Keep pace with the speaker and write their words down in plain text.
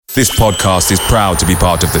This podcast is proud to be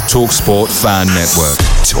part of the TalkSport Fan Network.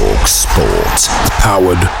 TalkSport.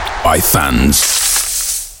 Powered by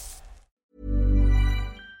fans.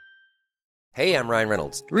 Hey, I'm Ryan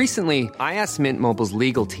Reynolds. Recently, I asked Mint Mobile's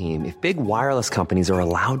legal team if big wireless companies are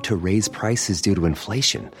allowed to raise prices due to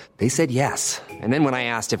inflation. They said yes. And then when I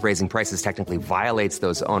asked if raising prices technically violates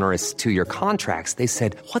those onerous two-year contracts, they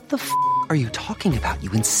said, "What the f*** are you talking about,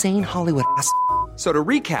 you insane Hollywood ass?" So to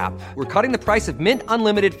recap, we're cutting the price of Mint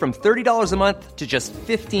Unlimited from $30 a month to just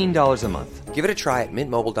 $15 a month. Give it a try at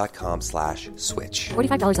mintmobile.com/switch.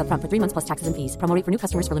 $45 up front for 3 months plus taxes and fees. Promo rate for new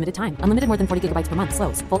customers for limited time. Unlimited more than 40 gigabytes per month.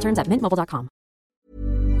 Slows full terms at mintmobile.com.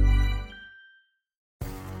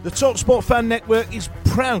 The TalkSport Fan Network is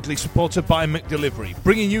proudly supported by McDelivery,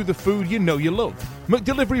 bringing you the food you know you love.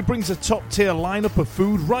 McDelivery brings a top-tier lineup of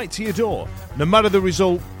food right to your door. No matter the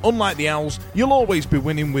result, unlike the Owls, you'll always be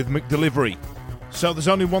winning with McDelivery. So there's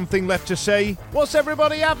only one thing left to say, what's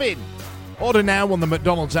everybody having? Order now on the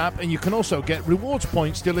McDonald's app, and you can also get rewards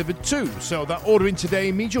points delivered too, so that ordering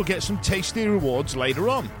today means you'll get some tasty rewards later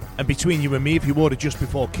on. And between you and me, if you order just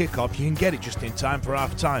before kick-off, you can get it just in time for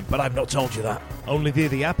half-time, but I've not told you that. Only via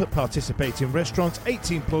the app at participating restaurants,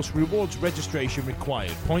 18 plus, rewards registration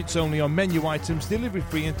required. Points only on menu items, delivery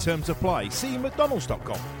free and terms apply. See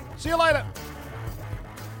mcdonalds.com. See you later.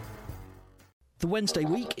 The Wednesday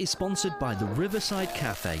week is sponsored by the Riverside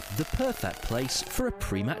Cafe, the perfect place for a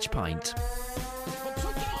pre-match pint. There's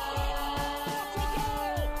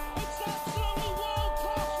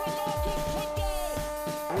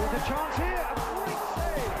a chance here, a great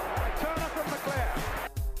save. Turner from the clear.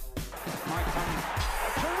 Mike Cummings, a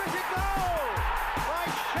terrific goal by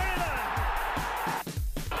Sheridan.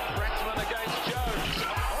 Brexman against Jones.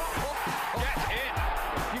 Get in.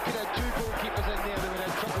 You could have two goalkeepers in there that would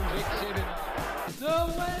have trouble saving.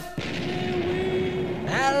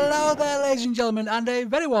 Hello there, ladies and gentlemen, and a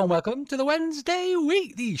very warm welcome to the Wednesday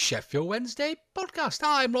Week, the Sheffield Wednesday podcast.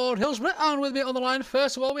 I'm Lord Hillsborough, and with me on the line,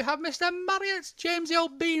 first of all, we have Mr. Marriott. James the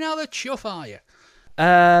old bean, how the chuff are you?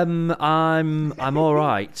 I'm all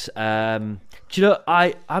right. Do you know,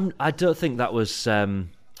 I don't think that was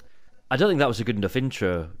I don't think that was a good enough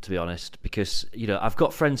intro, to be honest, because, you know, I've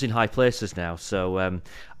got friends in high places now, so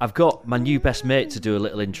I've got my new best mate to do a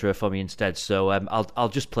little intro for me instead, so I'll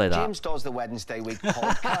just play that. James does the Wednesday Week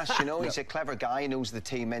podcast, you know, he's a clever guy, he knows the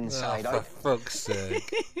team inside out. For fuck's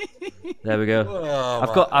sake. There we go.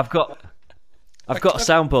 Oh, I've got a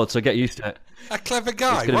soundboard, so get used to it. A clever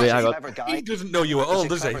guy. It's gonna be, hang on. Clever guy. He doesn't know you at all,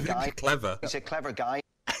 does he? He's He's clever. He's a clever guy.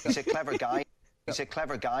 He's a clever guy. He's a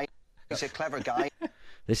clever guy. He's a clever guy.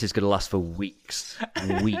 This is going to last for weeks.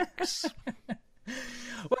 Weeks.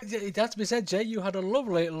 Well, it has to be said, Jay, you had a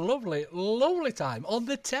lovely, lovely, lovely time on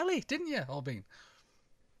the telly, didn't you, Albin?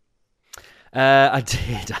 I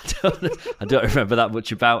did. I don't remember that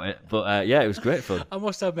much about it, but yeah, it was great fun. I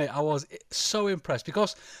must admit, I was so impressed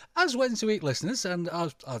because, as Wednesday Week listeners and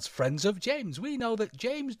as friends of James, we know that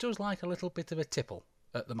James does like a little bit of a tipple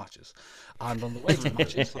at the matches, and on the way to the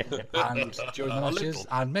matches, and during the matches,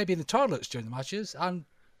 and maybe in the toilets during the matches, and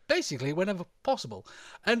basically whenever possible.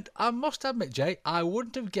 And I must admit, Jay, I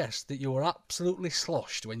wouldn't have guessed that you were absolutely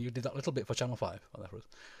sloshed when you did that little bit for Channel 5.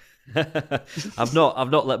 I've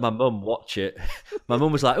not let my mum watch it. My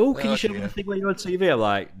mum was like, "Oh, can you show me the thing when you're on TV?" I'm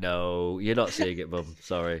like, "No, you're not seeing it, Mum.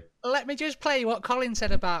 Sorry." Let me just play you what Colin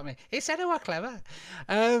said about me. He said I was clever.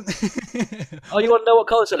 Oh, you want to know what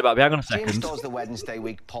Colin said about me? Hang on a second. James does the Wednesday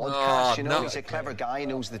Week podcast, you know, he's a clever guy, he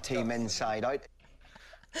knows the team inside out.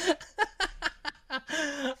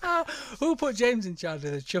 Who put James in charge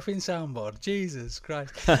of the chuffing soundboard? Jesus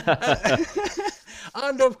Christ.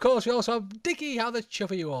 And of course we also have Dickie. How the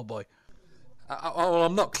chuff are you, old boy? Well,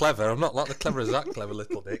 I'm not clever. I'm not like the clever as that clever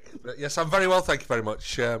little Dick. But yes, I'm very well, thank you very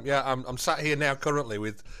much. I'm sat here now currently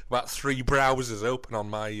with about 3 browsers open on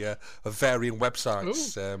my varying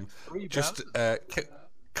websites. Three just 3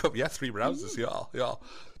 browsers. Yeah.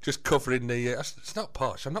 Just covering the. It's not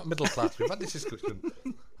posh. I'm not middle class. We've had this discussion.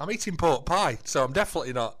 I'm eating pork pie, so I'm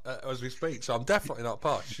definitely not as we speak. So I'm definitely not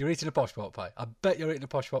posh. You're eating a posh pork pie. I bet you're eating a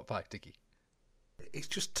posh pork pie, Dickie. It's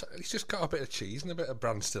just got a bit of cheese and a bit of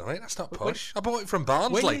Branston on it. That's not posh. I bought it from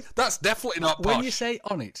Barnsley. That's definitely not posh. When you say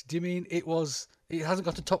on it, do you mean it hasn't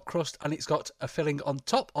got a top crust and it's got a filling on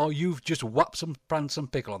top, or you've just whapped some Branston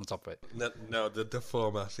pickle on the top of it? No, the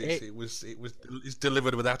former. It's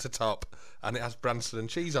delivered without a top, and it has Branston and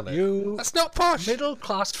cheese on it. That's not posh. Middle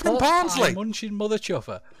class from Barnsley, munching mother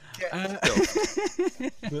chuffer.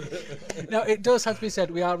 Now, it does have to be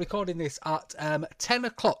said, we are recording this at 10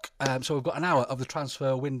 o'clock, so we've got an hour of the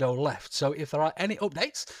transfer window left. So if there are any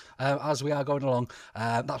updates as we are going along,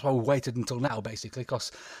 that's why we waited until now, basically,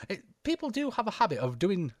 because people do have a habit of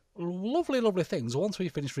doing lovely, lovely things once we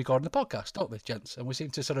finish recording the podcast, don't they, gents? And we seem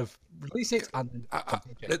to sort of release it and...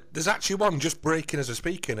 There's actually one just breaking as we're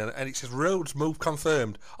speaking, and it says Rhodes move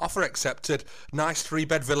confirmed, offer accepted, nice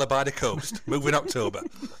 3-bed villa by the coast, moving October.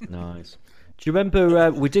 Nice. Do you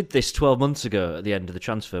remember we did this 12 months ago at the end of the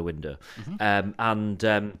transfer window? And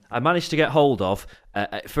I managed to get hold of,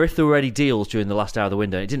 for if there were any deals during the last hour of the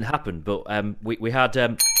window, it didn't happen, but we had...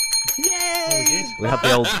 We had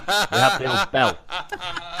the old bell.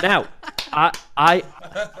 Now,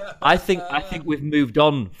 I think we've moved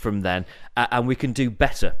on from then, and we can do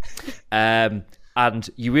better. And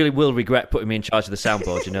you really will regret putting me in charge of the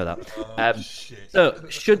soundboard. You know that. So,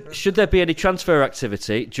 should there be any transfer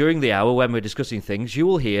activity during the hour when we're discussing things, you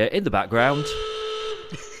will hear in the background.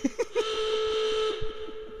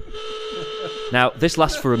 Now, this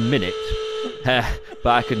lasts for a minute, but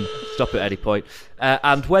I can stop at any point.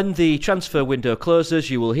 And when the transfer window closes,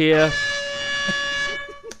 you will hear.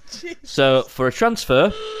 So, for a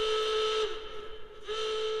transfer,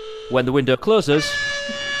 when the window closes.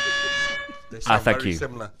 Thank you.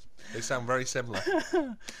 Similar. They sound very similar.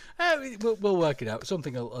 We'll work it out.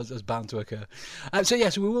 Something is bound to occur. So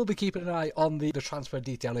yes, we will be keeping an eye on the transfer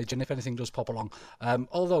detailage, and if anything does pop along,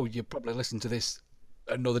 although you probably listen to this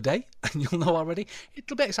another day and you'll know already,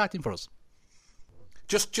 it'll be exciting for us.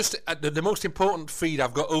 Just the most important feed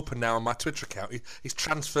I've got open now on my Twitter account is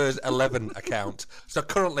Transfers 11 account. So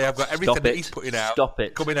currently I've got everything that he's putting out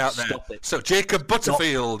coming out there. So Jacob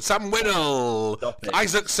Butterfield, Sam Whittle,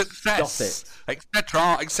 Isaac Success,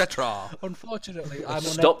 etc., etc. Unfortunately,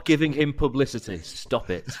 Stop giving him publicity. Stop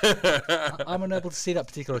it. I'm unable to see that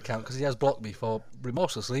particular account because he has blocked me for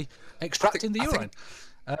remorselessly extracting the urine.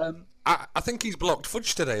 I think he's blocked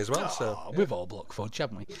Fudge today as well. So we've all blocked Fudge,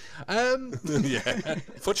 haven't we? Yeah,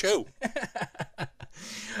 Fudge who?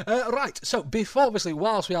 Right. So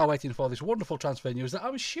whilst we are waiting for this wonderful transfer news that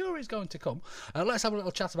I'm sure is going to come, let's have a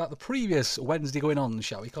little chat about the previous Wednesday going on,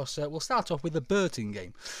 shall we? Because we'll start off with the Burton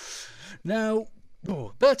game. Now,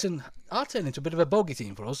 Burton are turning into a bit of a bogey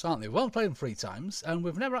team for us, aren't they? Well played 3 times, and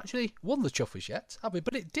we've never actually won the Chuffers yet, have we?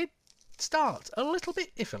 But it did start a little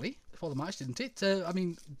bit iffily before the match, didn't it? I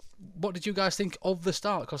mean, what did you guys think of the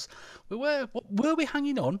start? Because were we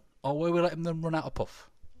hanging on, or were we letting them run out of puff?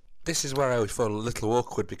 This is where I always feel a little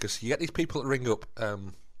awkward, because you get these people that ring up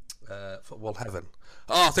Football Heaven.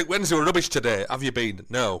 Oh, I think Wednesday were rubbish today. Have you been?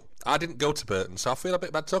 No, I didn't go to Burton, so I feel a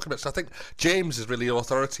bit bad talking about it. So I think James is really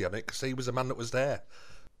authority on it because he was the man that was there.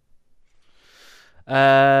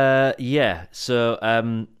 Yeah. So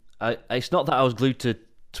it's not that I was glued to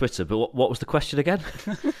Twitter, but what was the question again?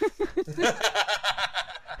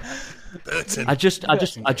 I just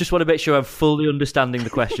want to make sure I'm fully understanding the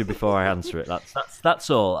question before I answer it. That's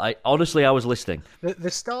all. I was listening.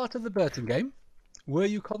 The start of the Burton game, were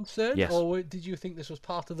you concerned, yes, or did you think this was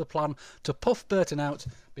part of the plan to puff Burton out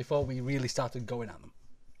before we really started going at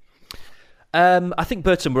them? I think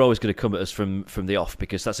Burton were always going to come at us from the off,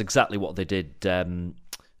 because that's exactly what they did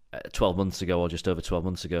 12 months ago, or just over 12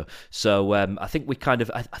 months ago. So I think I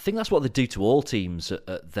think that's what they do to all teams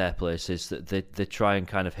at their places, that they try and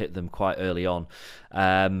kind of hit them quite early on.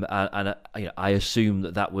 And I assume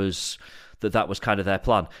that was kind of their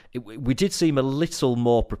plan. We did seem a little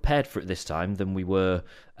more prepared for it this time than we were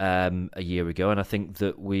a year ago, and I think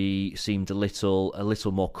that we seemed a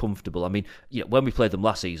little more comfortable. I mean, when we played them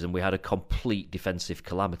last season, we had a complete defensive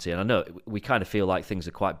calamity, and I know we kind of feel like things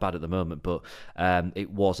are quite bad at the moment, but it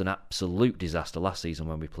was an absolute disaster last season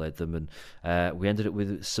when we played them, and we ended up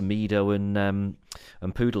with Samido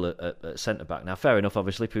and Poodle at centre back. Now, fair enough,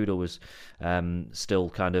 obviously Poodle was still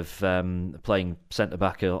kind of playing centre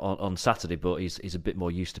back on Saturday, but he's a bit more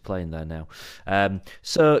used to playing there now.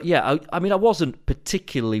 So yeah, I mean, I wasn't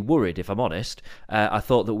particularly worried, if I'm honest. I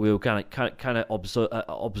thought that we were kind of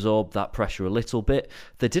absorb that pressure a little bit.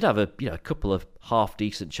 They did have a couple of half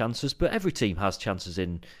decent chances, but every team has chances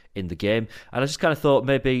in the game, and I just kind of thought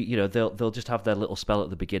maybe they'll just have their little spell at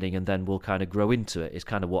the beginning, and then we'll kind of grow into it. Is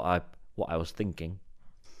kind of what I was thinking.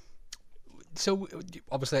 So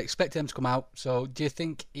obviously I expect them to come out. So do you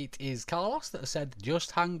think it is Carlos that has said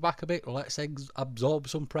just hang back a bit, let's absorb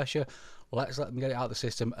some pressure, let's let them get it out of the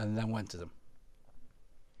system, and then went to them?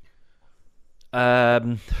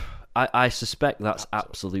 I suspect that's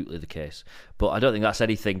absolutely the case, but I don't think that's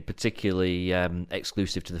anything particularly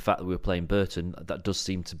exclusive to the fact that we were playing Burton. That does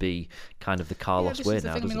seem to be kind of the Carlos way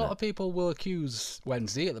now, doesn't it? A lot of people will accuse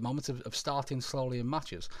Wednesday at the moment of starting slowly in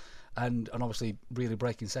matches, and obviously really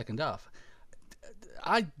breaking second half.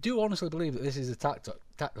 I do honestly believe that this is a tic-tac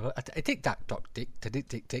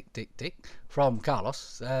from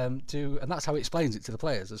Carlos, and that's how he explains it to the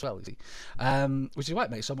players as well, you see, which is why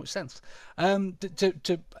it makes so much sense.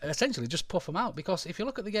 To essentially just puff them out, because if you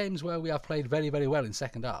look at the games where we have played very, very well in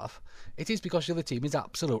second half, it is because the other team is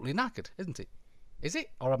absolutely knackered, isn't it? Is it?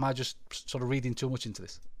 Or am I just sort of reading too much into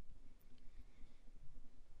this?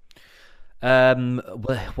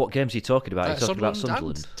 What games are you talking about? Are you talking about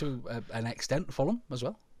Sunderland? And, to an extent, Fulham as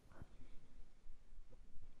well.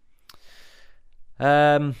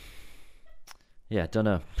 Yeah, don't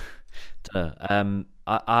know.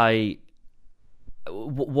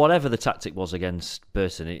 Whatever the tactic was against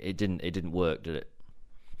Burton, it didn't work, did it?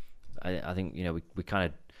 I think we kind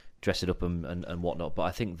of dress it up and whatnot, but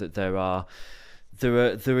I think that there are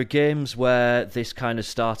games where this kind of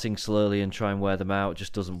starting slowly and try and wear them out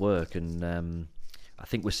just doesn't work, and I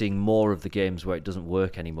think we're seeing more of the games where it doesn't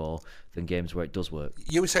work anymore than games where it does work.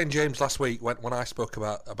 You were saying, James, last week when I spoke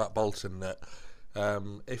about Bolton that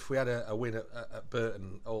if we had a win at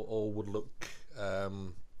Burton, all would look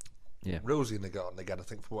rosy in the garden again, I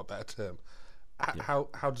think, for what better term.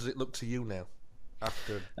 How does it look to you now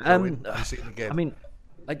after going and seeing the game? I mean,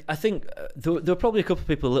 I think there were probably a couple of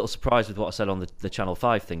people a little surprised with what I said on the Channel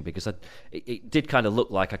 5 thing, because it did kind of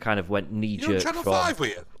look like I kind of went knee-jerk. You're on Channel 5, were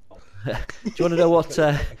you? Do you want to know what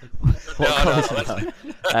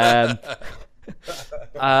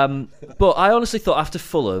but I honestly thought after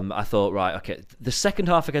Fulham, I thought, right, okay, the second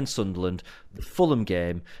half against Sunderland, the Fulham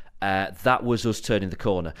game, that was us turning the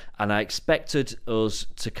corner, and I expected us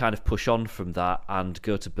to kind of push on from that and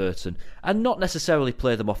go to Burton and not necessarily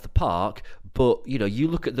play them off the park, but you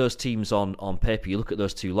look at those teams on paper, you look at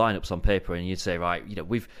those two lineups on paper, and you'd say, right,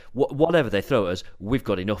 we've whatever they throw at us, we've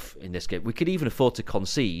got enough in this game. We could even afford to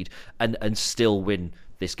concede and still win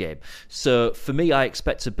this game. So for me, I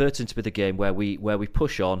expected Burton to be the game where we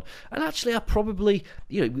push on, and actually I probably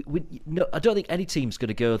I don't think any team's going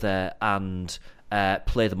to go there and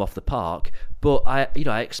play them off the park, but I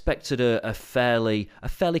expected a fairly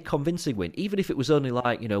convincing win, even if it was only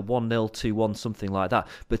like 1-0, 2-1, something like that.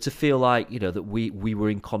 But to feel like that we were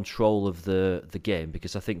in control of the game,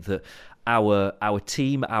 because I think that our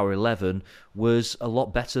team, our 11 was a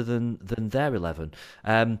lot better than their 11,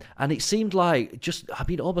 and it seemed like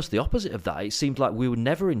almost the opposite of that. It seemed like we were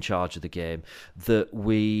never in charge of the game, that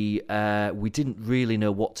we didn't really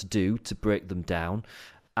know what to do to break them down.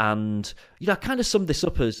 And I kind of summed this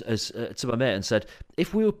up as to my mate and said,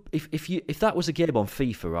 if that was a game on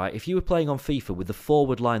FIFA, right? If you were playing on FIFA with the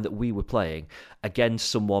forward line that we were playing against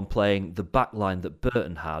someone playing the back line that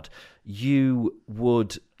Burton had, you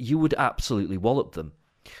would absolutely wallop them.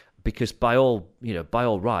 Because by all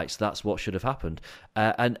rights, that's what should have happened,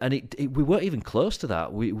 and we weren't even close to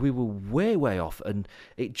that. We were way off, and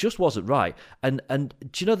it just wasn't right. And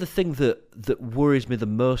do you know the thing that worries me the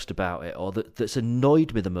most about it, or that's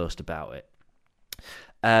annoyed me the most about it,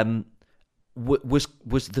 was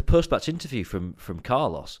the post-match interview from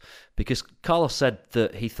Carlos, because Carlos said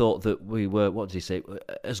that he thought that we were, what did he say,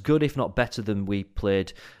 as good if not better than we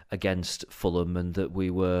played against Fulham, and that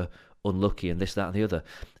we were unlucky and this, that and the other.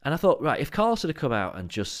 And I thought, right, if Carlos had come out and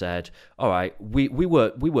just said, all right, we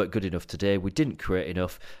weren't good enough today, we didn't create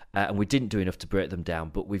enough, and we didn't do enough to break them down,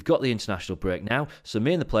 but we've got the international break now, so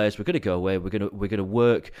me and the players, we're going to go away, we're going to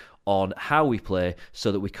work on how we play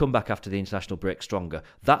so that we come back after the international break stronger.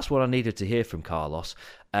 That's what I needed to hear from Carlos,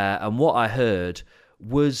 and what I heard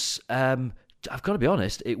was I've got to be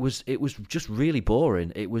honest, it was just really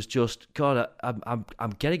boring. It was just, God,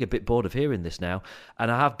 I'm getting a bit bored of hearing this now.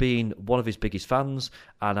 And I have been one of his biggest fans,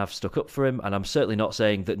 and I've stuck up for him. And I'm certainly not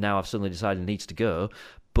saying that now I've suddenly decided he needs to go,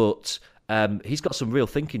 but he's got some real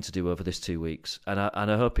thinking to do over this 2 weeks, and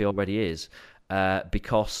I hope he already is,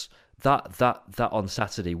 because that on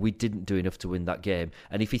Saturday we didn't do enough to win that game.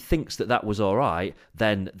 And if he thinks that was all right,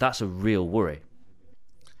 then that's a real worry.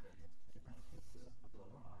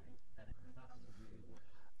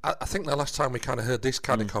 I think the last time we kind of heard this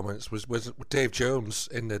kind of comments was Dave Jones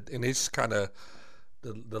in his kind of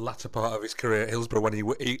the latter part of his career at Hillsborough, when he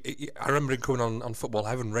I remember him coming on Football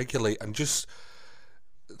Heaven regularly and just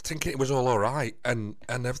thinking it was all right, and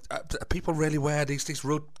people really wear these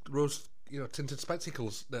rose tinted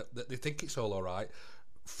spectacles that they think it's all right.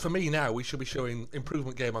 For me now, we should be showing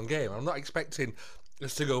improvement game on game. I'm not expecting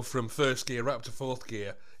us to go from first gear right up to fourth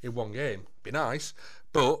gear in one game. Be nice,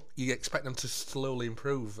 but you expect them to slowly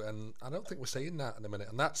improve, and I don't think we're seeing that in a minute.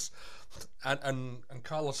 And that's and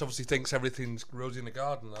Carlos obviously thinks everything's rosy in the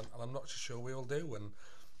garden, and I'm not sure we all do. And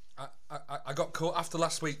I got called after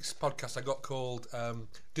last week's podcast. I got called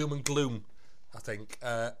doom and gloom I think,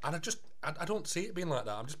 and I don't see it being like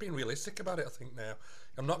that. I'm just being realistic about it. I think now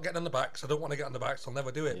I'm not getting on the backs. I don't want to get on the backs. I'll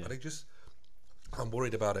never do it. But I'm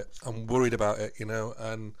worried about it. I'm worried about it, you know,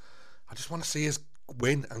 and I just want to see us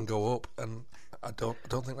win and go up. And I don't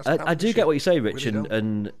think that's. I do get what you say, Rich, really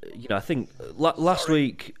and you know, I think last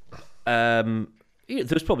week.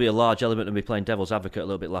 There was probably a large element of me playing devil's advocate a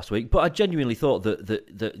little bit last week, but I genuinely thought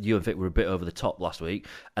that you and Vic were a bit over the top last week,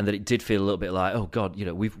 and that it did feel a little bit like, oh God, you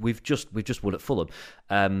know, we've just won at Fulham,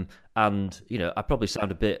 and you know, I probably sound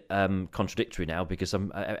a bit contradictory now because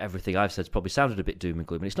everything I've said's probably sounded a bit doom and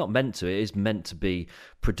gloom, and it's not meant to. It is meant to be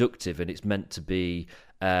productive, and it's meant to be.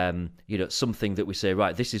 You know, something that we say,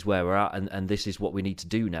 right, this is where we're at, and this is what we need to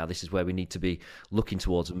do now. This is where we need to be looking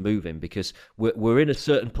towards and moving, because we're in a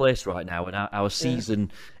certain place right now, and our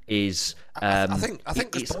season is. I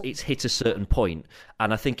think it's hit a certain point,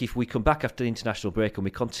 and I think if we come back after the international break and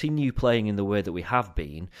we continue playing in the way that we have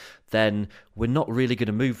been, then we're not really going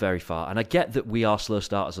to move very far. And I get that we are slow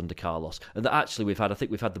starters under Carlos, and that actually we've had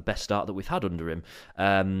the best start that we've had under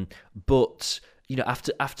him, but. You know,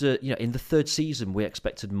 after you know, in the third season, we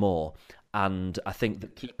expected more, and I think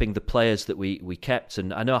that keeping the players that we kept,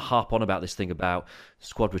 and I know I harp on about this thing about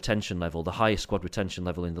squad retention level, the highest squad retention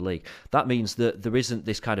level in the league. That means that there isn't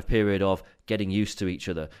this kind of period of getting used to each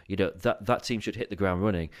other. You know, that team should hit the ground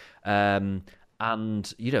running.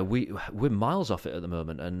 And you know, we're miles off it at the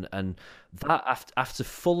moment, and that after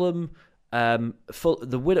Fulham.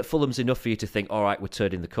 The win at Fulham's enough for you to think, all right, we're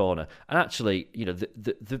turning the corner. And actually, you know,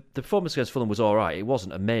 the performance against Fulham was all right. It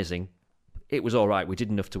wasn't amazing. It was all right. We did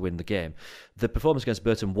enough to win the game. The performance against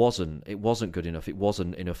Burton wasn't good enough. It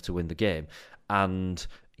wasn't enough to win the game. And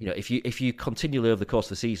you know, if you continually over the course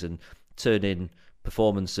of the season turn in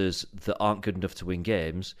performances that aren't good enough to win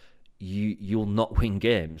games, you'll not win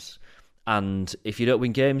games. And if you don't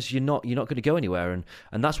win games, you're not going to go anywhere.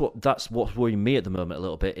 And that's what's worrying me at the moment a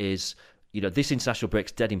little bit is. You know, this international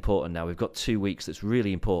break's dead important now. We've got 2 weeks that's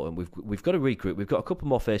really important. We've got to regroup. We've got a couple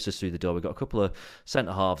more faces through the door. We've got a couple of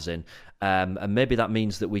centre-halves in. And maybe that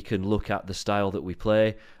means that we can look at the style that we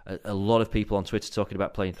play. A lot of people on Twitter talking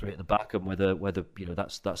about playing 3 at the back and whether you know,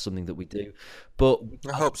 that's something that we do. But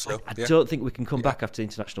I hope so. I don't think we can come back after the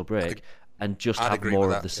international break and just have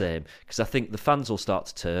more of the same. Because I think the fans will start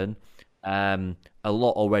to turn. A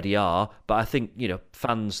lot already are, but I think, you know,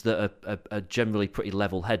 fans that are generally pretty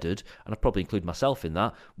level-headed, and I probably include myself in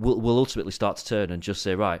that, will ultimately start to turn and just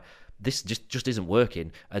say, right, this just isn't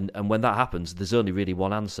working. And when that happens, there's only really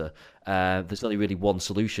one answer. There's only really one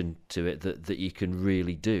solution to it that you can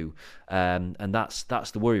really do, and that's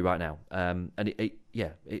the worry right now. And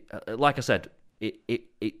like I said,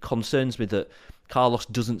 it concerns me that Carlos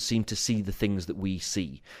doesn't seem to see the things that we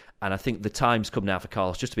see. And I think the time's come now for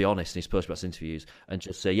Carlos just to be honest in his post-match interviews and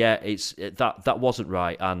just say, yeah, that wasn't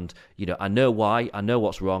right, and you know, I know why, I know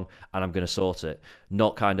what's wrong, and I'm going to sort it.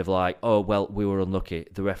 Not kind of like, oh well, we were unlucky,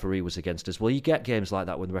 the referee was against us. Well, you get games like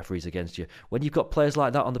that when the referee's against you. When you've got players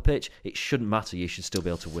like that on the pitch, it shouldn't matter. You should still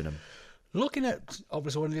be able to win them. Looking at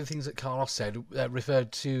obviously one of the things that Carlos said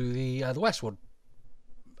referred to the Westwood.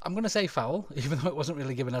 I'm going to say foul, even though it wasn't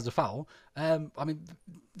really given as a foul. I mean,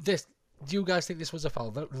 this. Do you guys think this was a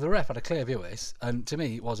foul? The ref had a clear view of this, and to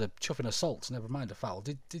me, it was a chuffing assault. Never mind a foul.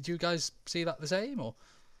 Did you guys see that the same? Or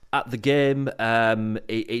at the game,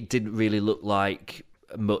 it didn't really look like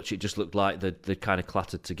much. It just looked like they kind of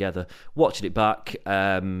clattered together. Watching it back,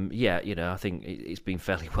 you know, I think it's been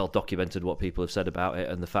fairly well documented what people have said about it,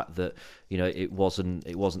 and the fact that, you know, it wasn't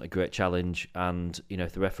a great challenge, and you know,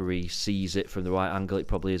 if the referee sees it from the right angle, it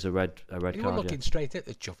probably is a red card. You were looking straight at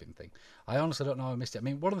the chuffing thing. I honestly don't know how I missed it. I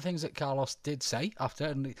mean, one of the things that Carlos did say after,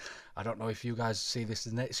 and I don't know if you guys see this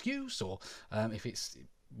as an excuse or if it's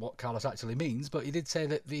what Carlos actually means, but he did say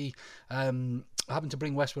that the having to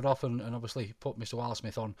bring Westwood off and obviously put Mr.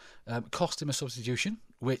 Wildsmith on cost him a substitution,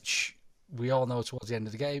 which we all know towards the end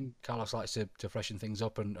of the game, Carlos likes to freshen things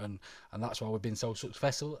up, and that's why we've been so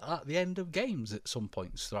successful at the end of games at some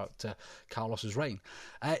points throughout Carlos's reign.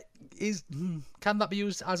 Can that be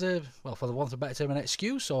used as a, well, for the want of a better term, an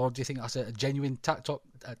excuse, or do you think that's a genuine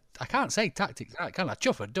I can't say tactics, can I?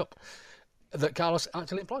 Chuffer duck that Carlos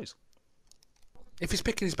actually employs? If he's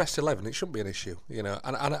picking his best 11, it shouldn't be an issue, you know.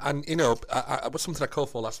 And you know, something I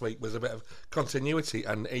called for last week was a bit of continuity,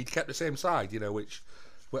 and he kept the same side, you know, which.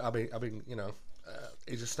 I mean, you know,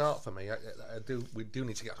 is a start for me. We do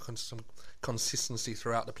need to get some consistency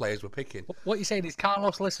throughout the players we're picking. What you're saying is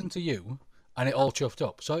Carlos listened to you, and it all chuffed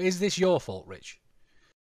up. So is this your fault, Rich?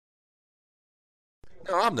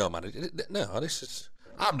 No, I'm no manager. No,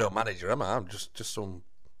 I'm no manager, am I? I'm just some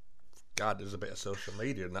God, there's a bit of social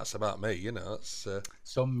media, and that's about me, you know. It's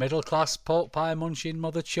Some middle class pork pie munching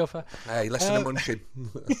mother chuffer. hey, listen to munching.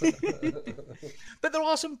 But there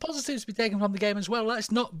are some positives to be taken from the game as well.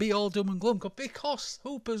 Let's not be all doom and gloom, because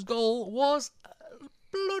Hooper's goal was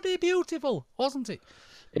bloody beautiful, wasn't it?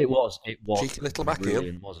 It was. Cheeky little back heel.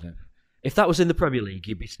 Brilliant, wasn't it? If that was in the Premier League,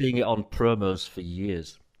 you'd be seeing it on promos for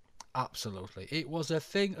years. Absolutely. It was a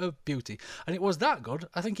thing of beauty. And it was that good,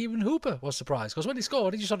 I think even Hooper was surprised. Because when he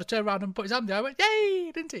scored, he just sort of turned around and put his hand down. I went,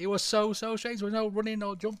 yay, didn't it? It was so strange. There was no running,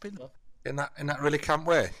 no jumping. In that really camp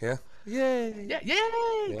way, yeah? Yay!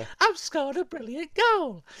 Yeah. I've scored a brilliant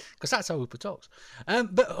goal. Because that's how Hooper talks.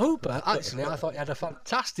 But Hooper, actually, I thought he had a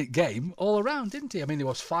fantastic game all around, didn't he? I mean, he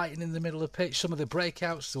was fighting in the middle of the pitch. Some of the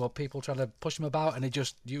breakouts, there were people trying to push him about, and he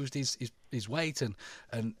just used his weight and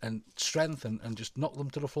strength and just knocked them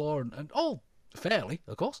to the floor and all fairly,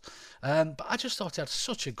 of course. But I just thought he had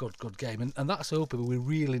such a good game. And that's a Hooper we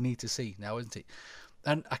really need to see now, isn't it?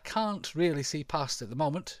 And I can't really see past, at the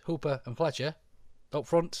moment, Hooper and Fletcher up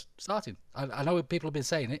front starting. I know people have been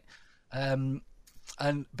saying it,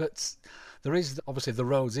 but there is obviously the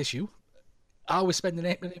Rhodes issue. Are we spending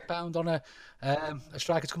 £8 million on a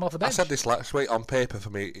striker to come off the bench? I said this last week. On paper,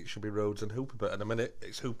 for me, it should be Rhodes and Hooper, but in a minute,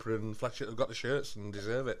 it's Hooper and Fletcher who've got the shirts and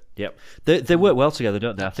deserve it. Yep, they work well together,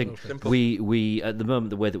 don't they? I think Simple. we at the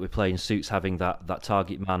moment, the way that we're playing suits having that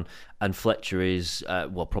target man, and Fletcher is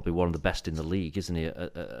probably one of the best in the league, isn't he?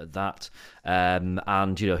 At that,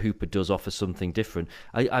 and Hooper does offer something different.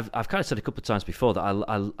 I've kind of said a couple of times before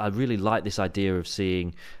that I really like this idea of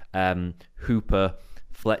seeing Hooper,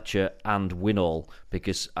 Fletcher and Winall,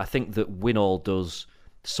 because I think that Winall does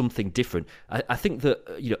something different. I think that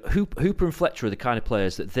Hooper and Fletcher are the kind of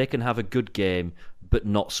players that they can have a good game but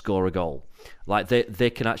not score a goal. Like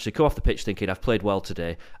they can actually come off the pitch thinking, I've played well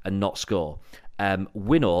today, and not score.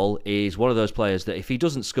 Winall is one of those players that if he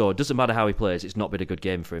doesn't score, it doesn't matter how he plays, it's not been a good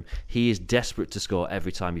game for him. He is desperate to score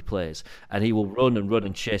every time he plays, and he will run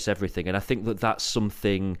and chase everything. And I think that that's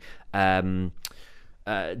something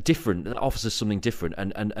different, that offers us something different,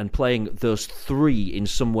 and playing those three in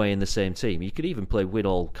some way in the same team. You could even play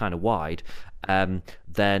Winall kind of wide, then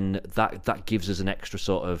that gives us an extra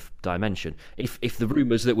sort of dimension. If the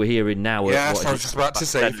rumours that we're hearing now, I was just about to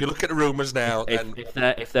say, if you look at the rumours now,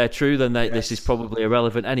 if they're true, then this is probably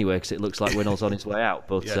irrelevant anyway, because it looks like Winall's on his way out.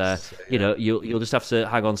 But you'll just have to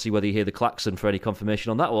hang on, see whether you hear the klaxon for any confirmation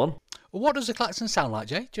on that one. Well, what does the klaxon sound like,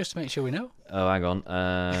 Jay? Just to make sure we know. Oh, hang on.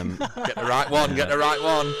 Get the right one.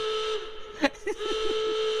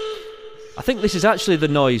 I think this is actually the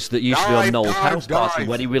noise that used to be on Noel's house party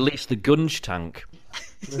when he released the gunge tank.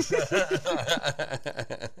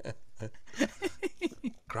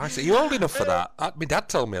 Christ, are you old enough for that? My dad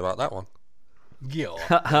told me about that one. Yeah.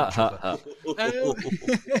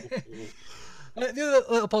 The other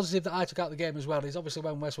little positive that I took out of the game as well is obviously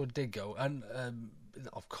when Westwood did go, and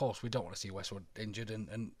of course we don't want to see Westwood injured,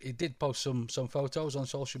 and he did post some photos on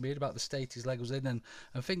social media about the state his leg was in, and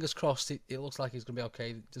fingers crossed it looks like he's going to be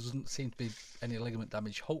okay. There doesn't seem to be any ligament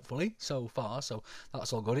damage, hopefully, so far, so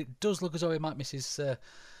that's all good. It does look as though he might miss his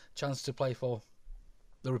chance to play for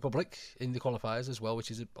the Republic in the qualifiers as well,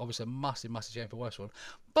 which is obviously a massive shame for Westwood.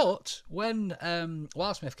 But when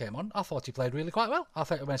Wildsmith came on, I thought he played really quite well. I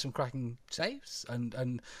thought he made some cracking saves,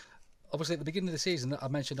 and obviously at the beginning of the season, I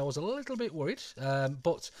mentioned I was a little bit worried,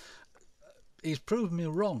 but he's proven me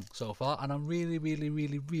wrong so far, and I'm really, really,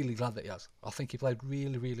 really, really glad that he has. I think he played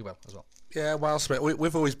really, really well as well. Yeah, Wildsmith,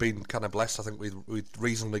 we've always been kind of blessed, I think, with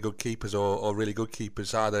reasonably good keepers or really good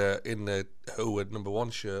keepers, either in the Howard number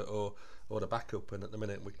one shirt or the backup, and at the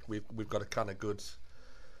minute we've got a kind of good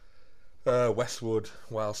Westwood,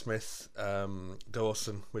 Wildsmith,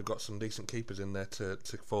 Dawson. We've got some decent keepers in there to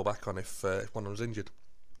fall back on if one of them's injured.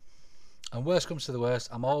 And worst comes to the worst,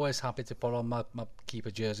 I'm always happy to put on my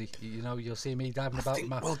keeper jersey. You'll see me diving about.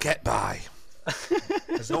 We'll get by.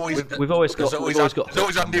 We've always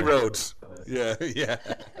got Andy Rhodes. Yeah.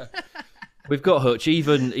 We've got Hutch.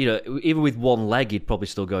 Even with one leg, he'd probably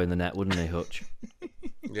still go in the net, wouldn't he, Hutch?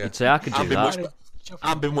 Yeah. He'd say, I could do that.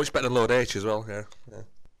 I've been much better than Lord H as well. Yeah.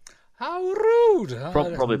 How rude!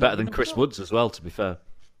 Probably better than Chris Woods as well, to be fair.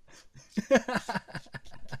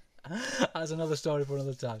 That's another story for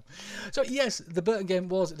another time. So yes, the Burton game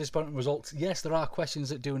was a disappointing result. Yes, there are questions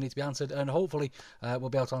that do need to be answered, and hopefully we'll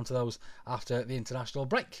be able to answer those after the international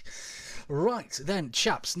break. Right then,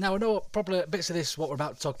 chaps. Now I know probably bits of this, what we're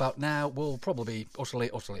about to talk about now, will probably be utterly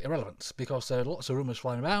irrelevant, because there are lots of rumours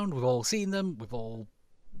flying around. We've all seen them. We've all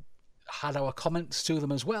had our comments to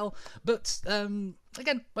them as well. But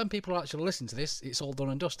again, when people actually listen to this, it's all done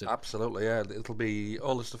and dusted. Absolutely, yeah. It'll be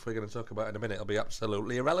all the stuff we're going to talk about in a minute. It'll be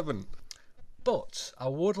absolutely irrelevant. But I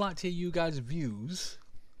would like to hear you guys' views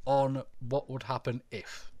on what would happen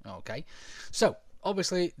if. Okay, so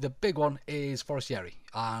obviously the big one is Forestieri,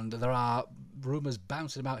 and there are rumours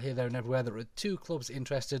bouncing about here, there, and everywhere. There are 2 clubs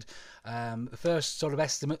interested. The first sort of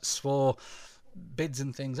estimates for bids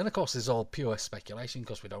and things, and of course this is all pure speculation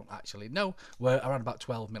because we don't actually know, we're around about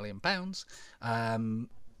 £12 million.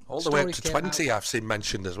 All the way up to 20 I've seen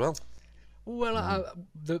mentioned as well. Well,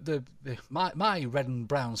 my red and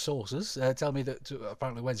brown sources tell me that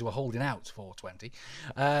apparently Wednesday were holding out for 20,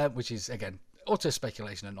 which is, again, utter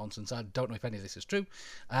speculation and nonsense. I don't know if any of this is true.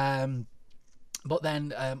 But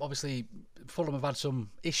then, obviously, Fulham have had some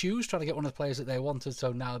issues trying to get one of the players that they wanted,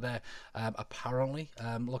 so now they're apparently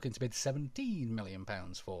looking to bid £17 million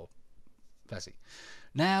for Fessy.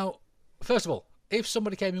 Now, first of all, if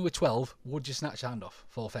somebody came in with 12, would you snatch your hand off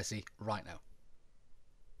for Fessy right now?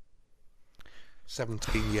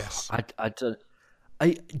 17, yes. I don't.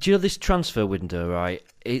 Do you know this transfer window, right?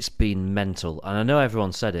 It's been mental. And I know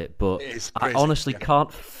everyone said it, but I honestly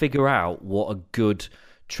can't figure out what a good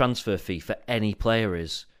transfer fee for any player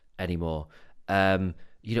is anymore. When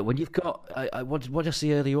you've got... what did I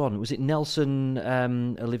see earlier on? Was it Nelson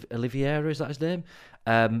Oliveira, is that his name?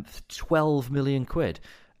 12 million quid.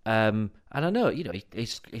 And I know,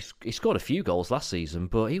 he scored a few goals last season,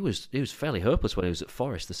 but he was fairly hopeless when he was at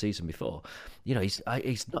Forest the season before. He's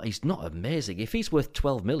not amazing. If he's worth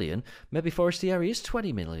 12 million, maybe Forestieri is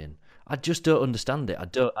 20 million. I just don't understand it. I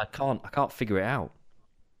can't figure it out.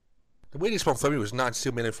 The weirdest one for me was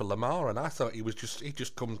 92 million for Lamar, and I thought he'd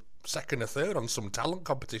just come second or third on some talent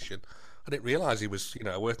competition. I didn't realise he was,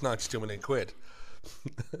 worth 92 million quid.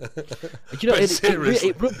 That's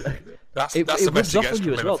the best rubs off on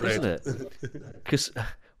you as well, doesn't it? Because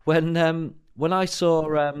when I saw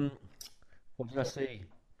what did I see?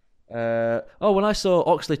 When I saw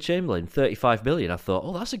Oxlade-Chamberlain 35 million, I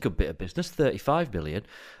thought, that's a good bit of business. 35 million,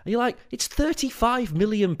 and you're like, it's 35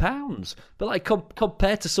 million pounds, but like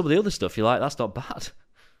compared to some of the other stuff, you're like, that's not bad.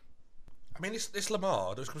 I mean, this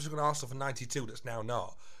Lamar that's going to Arsenal for 92, that's now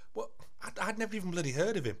not. Well, I'd never even bloody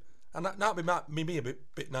heard of him. And that might be me a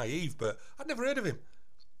bit naive, but I'd never heard of him.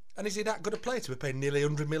 And is he that good a player to be paying nearly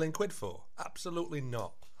 100 million quid for? Absolutely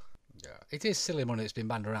not. Yeah, it is silly money that's been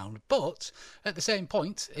banned around. But at the same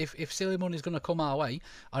point, if silly money is going to come our way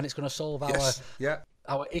and it's going to solve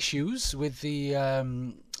our issues with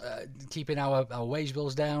the keeping our wage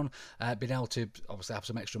bills down, being able to obviously have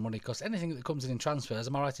some extra money, because anything that comes in transfers,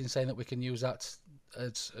 am I right in saying that we can use that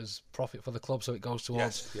as profit for the club, so it goes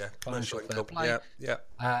towards financial fair play?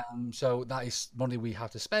 So that is money we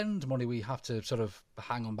have to spend, money we have to sort of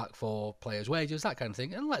hang on back for players' wages, that kind of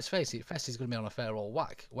thing. And let's face it, Fessy's going to be on a fair old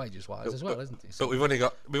whack wages wise as well, isn't he? So, but we've only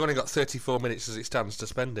got 34 minutes as it stands to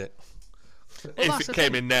spend it. If it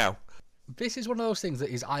came in now. This is one of those things that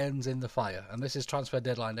is irons in the fire, and this is transfer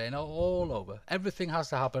deadline day and all over. Everything has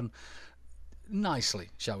to happen nicely,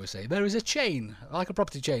 shall we say. There is a chain, like a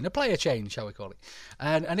property chain, a player chain, shall we call it.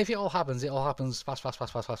 And if it all happens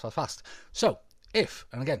fast. So, if,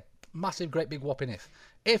 and again, massive, great big whopping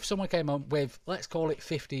if someone came on with, let's call it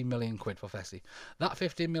 15 million quid for Fessy, that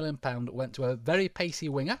 15 million pound went to a very pacey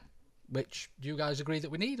winger, which do you guys agree that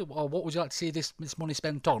we need? Or what would you like to see this money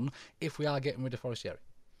spent on if we are getting rid of Forestieri?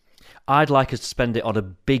 I'd like us to spend it on a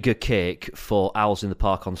bigger cake for Owls in the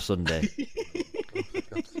Park on Sunday.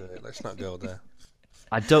 Let's not go there.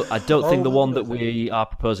 I don't think the one that we are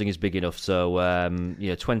proposing is big enough. So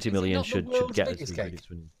 20 million should get us.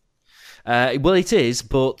 Well, it is,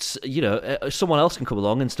 but someone else can come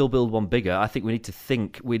along and still build one bigger. I think we need to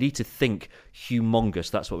think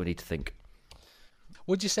humongous. That's what we need to think.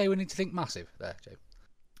 Would you say we need to think massive there,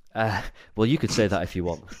 James? Well, you could say that if you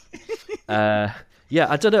want. Yeah,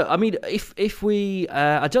 I don't know. I mean, if we,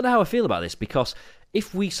 I don't know how I feel about this, because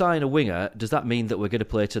if we sign a winger, does that mean that we're going to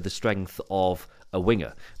play to the strength of a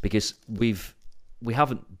winger? Because we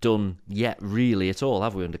haven't done yet really at all,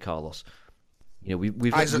 have we, under Carlos?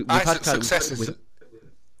 We've had success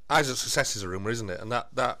is a rumour, isn't it? And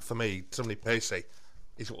that for me, somebody pacey,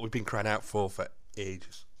 is what we've been crying out for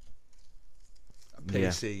ages.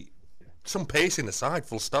 Pacey, some pace in the side,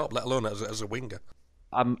 full stop. Let alone as a winger.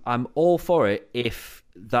 I'm all for it if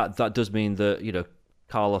that does mean that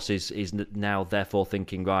Carlos is now therefore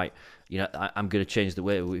thinking, right, I'm going to change the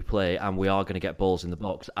way we play, and we are going to get balls in the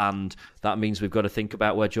box, and that means we've got to think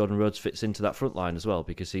about where Jordan Rhodes fits into that front line as well,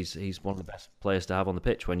 because he's one of the best players to have on the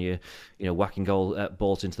pitch when you're whacking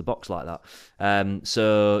balls into the box like that.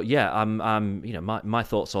 So yeah, I'm my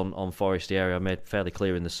thoughts on Forestieri I made fairly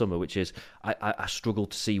clear in the summer, which is I struggle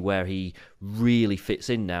to see where he really fits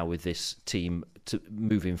in now with this team to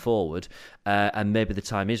moving forward, and maybe the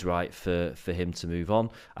time is right for him to move on.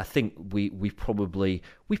 I think we probably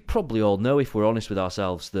all know, if we're honest with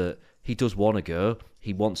ourselves, that he does want to go.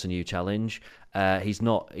 He wants a new challenge. He's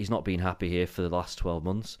not been happy here for the last 12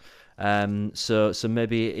 months. So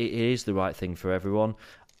maybe it is the right thing for everyone.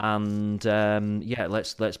 And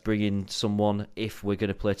let's bring in someone if we're going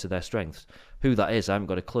to play to their strengths. Who that is, I haven't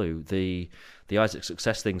got a clue. The Isaac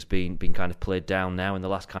Success thing's been kind of played down now in the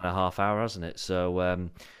last kind of half hour, hasn't it? So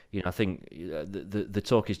I think the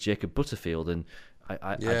talk is Jacob Butterfield, and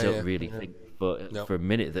I don't really think, for a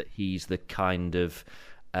minute, that he's the kind of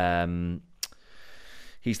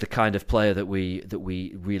player that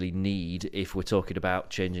we really need if we're talking about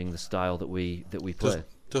changing the style that we play.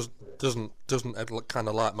 Doesn't kind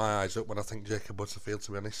of light my eyes up when I think Jacob Butterfield,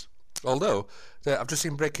 to be honest. Although I've just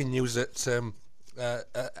seen breaking news that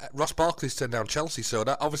Ross Barkley's turned down Chelsea, so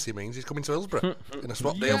that obviously means he's coming to Hillsborough in a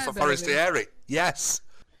swap deal for Forestieri. Yes.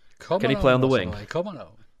 Can he play on the wing? Come on.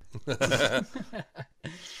 I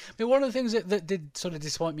mean, one of the things that did sort of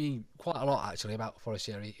disappoint me quite a lot, actually, about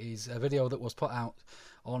Forestieri is a video that was put out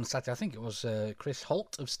on Saturday. I think it was Chris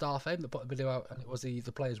Holt of Star Fame that put a video out, and it was the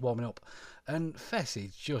players warming up. And Fessy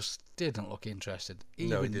just didn't look interested.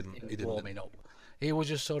 No, he didn't. He didn't. Warming up. He was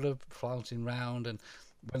just sort of flouncing round, and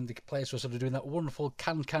when the players were sort of doing that wonderful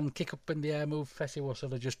can kick up in the air move, Fessy was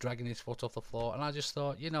sort of just dragging his foot off the floor. And I just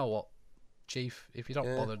thought, you know what, Chief, if you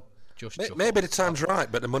don't bother, just maybe the time's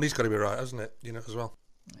right, but the money's got to be right, hasn't it? As well.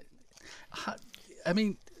 I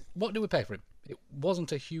mean, what did we pay for him? It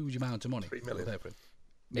wasn't a huge amount of money. $3 million. We paid for him.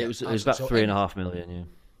 It was about $3.5 million.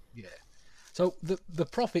 Yeah. So the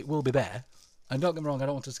profit will be there. And don't get me wrong, I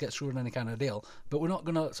don't want us to get screwed on any kind of deal, but we're not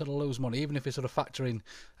going to sort of lose money, even if we sort of factor in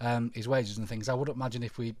his wages and things. I wouldn't imagine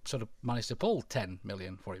if we sort of managed to pull 10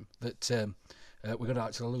 million for him that we're going to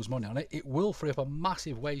actually lose money on it. It will free up a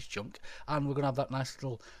massive wage chunk, and we're going to have that nice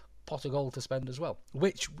little pot of gold to spend as well.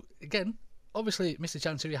 Which, again, obviously, Mr.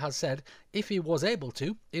 Chancery has said if he was able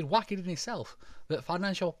to, he'd whack it in himself. That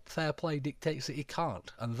financial fair play dictates that he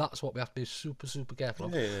can't, and that's what we have to be super, super careful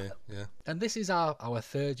of. Yeah. And this is our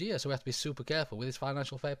third year, so we have to be super careful with his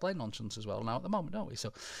financial fair play nonsense as well now at the moment, don't we?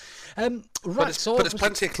 So, but there's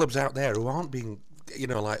plenty of clubs out there who aren't being,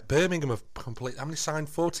 like Birmingham have completely. How many signed?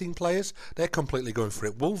 14 players. They're completely going for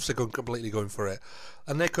it. Wolves are completely going for it,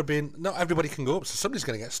 and they could be. Not everybody can go up, so somebody's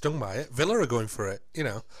going to get stung by it. Villa are going for it.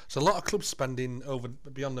 So a lot of clubs spending over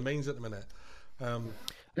beyond the means at the minute.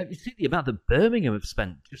 You see the amount that Birmingham have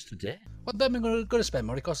spent just today. Well, Birmingham are going to spend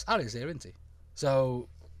money because Harry's here, isn't he? So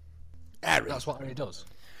that's what Harry does.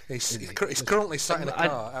 He's currently sat in a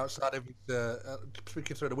car outside of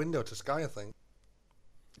speaking through the window to Sky, I think.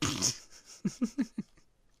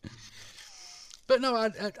 But no,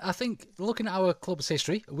 I think looking at our club's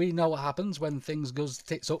history, we know what happens when things goes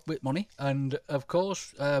tits up with money. And of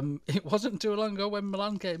course, it wasn't too long ago when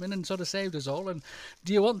Milan came in and sort of saved us all. And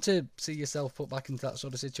do you want to see yourself put back into that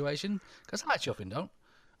sort of situation? Because I chuffing don't.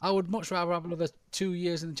 I would much rather have another 2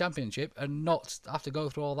 years in the Championship and not have to go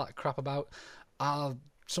through all that crap about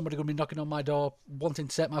somebody going to be knocking on my door wanting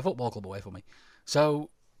to take my football club away from me. So,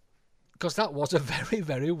 because that was a very,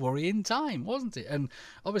 very worrying time, wasn't it? And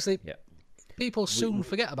obviously... Yeah. People soon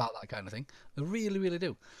forget about that kind of thing. They really, really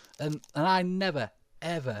do. And I never,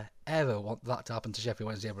 ever, ever want that to happen to Sheffield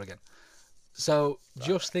Wednesday ever again. So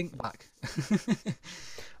just think back.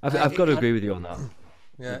 I've got to agree with you on that.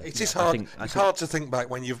 Yeah, it is hard. It's hard to think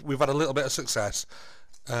back when we've had a little bit of success,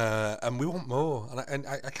 and we want more. And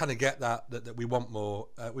I kind of get that we want more.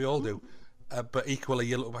 We all do. But equally,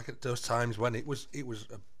 you look back at those times when it was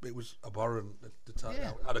abhorrent the time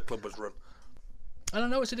how the club was run. And I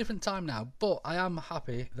know it's a different time now, but I am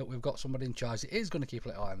happy that we've got somebody in charge that is going to keep a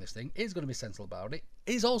little eye on this thing, is going to be sensible about it,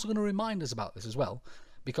 is also going to remind us about this as well,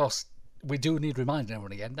 because we do need reminding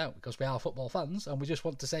everyone again now, because we are football fans, and we just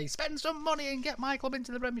want to say, spend some money and get my club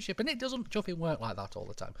into the Premiership, and it doesn't chuffing work like that all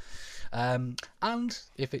the time. And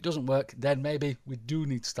if it doesn't work, then maybe we do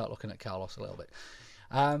need to start looking at Carlos a little bit.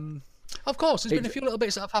 Of course, there's been a few little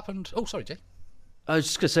bits that have happened. Oh, sorry, Jay. I was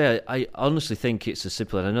just going to say, I honestly think it's as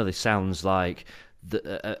simple, and I know this sounds like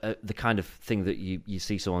the kind of thing that you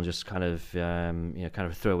see someone just kind of kind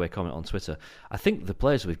of a throwaway comment on Twitter. I think the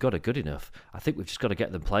players we've got are good enough. I think we've just got to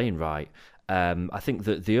get them playing right. I think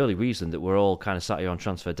that the only reason that we're all kind of sat here on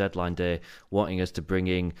transfer deadline day wanting us to bring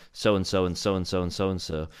in so and so and so and so and so and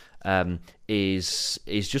so is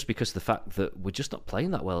just because of the fact that we're just not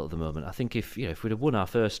playing that well at the moment. I think if we'd have won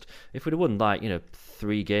if we'd have won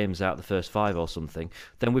 3 games out of the first 5 or something,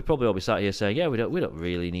 then we'd probably all be sat here saying, we don't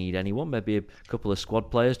really need anyone. Maybe a couple of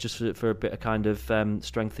squad players just for a bit of kind of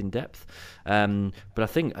strength in depth. But I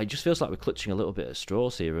think it just feels like we're clutching a little bit at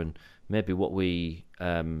straws here, and maybe what we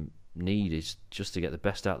need is just to get the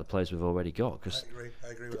best out of the players we've already got. Because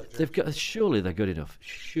I agree with that. they've got. Surely they're good enough.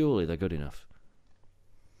 Surely they're good enough.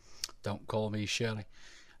 Don't call me Shirley.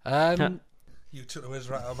 You took the words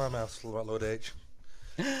right out of my mouth, Lord H.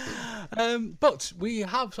 But we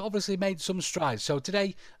have obviously made some strides. So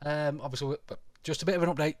today, obviously, just a bit of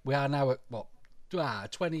an update. We are now at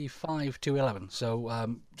 25 to 11.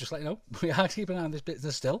 So just let you know, we are keeping an eye on this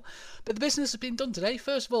business still. But the business has been done today.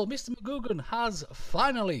 First of all, Mr. McGugan has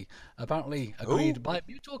finally, apparently, agreed by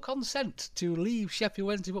mutual consent to leave Sheffield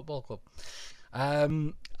Wednesday Football Club.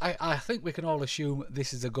 I think we can all assume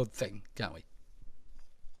this is a good thing, can't we?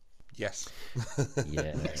 Yes.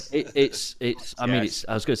 Yeah. It's. I mean, it's.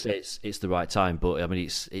 I was going to say it's the right time, but I mean,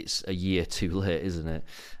 it's a year too late, isn't it?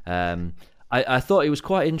 I thought it was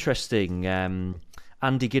quite interesting.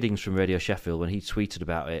 Andy Giddings from Radio Sheffield, when he tweeted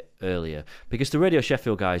about it earlier, because the Radio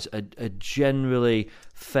Sheffield guys are generally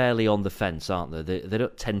fairly on the fence, aren't they? They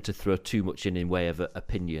don't tend to throw too much in way of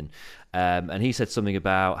opinion. And he said something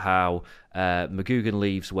about how McGugan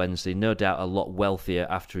leaves Wednesday, no doubt a lot wealthier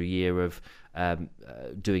after a year of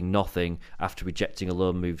doing nothing after rejecting a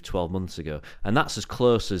loan move 12 months ago, and that's as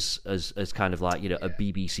close as kind of like, you know, a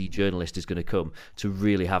BBC journalist is going to come to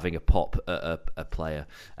really having a pop at a player.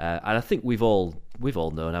 And I think we've all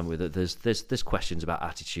known, haven't we, that there's questions about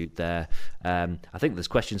attitude there. I think there's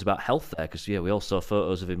questions about health there, because we all saw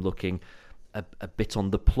photos of him looking a bit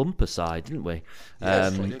on the plumper side, didn't we?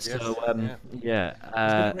 Yes,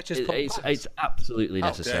 it's absolutely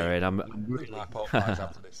necessary, and I'm really like pork pies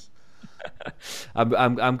after this.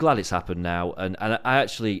 I'm glad it's happened now, and I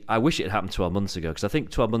wish it had happened 12 months ago, because I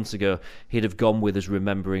think 12 months ago he'd have gone with us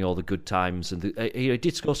remembering all the good times, and he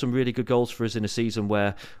did score some really good goals for us in a season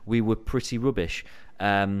where we were pretty rubbish.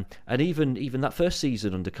 And even that first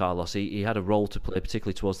season under Carlos, he had a role to play,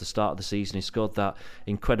 particularly towards the start of the season. He scored that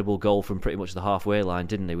incredible goal from pretty much the halfway line,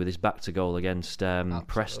 didn't he, with his back to goal against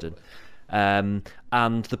Preston.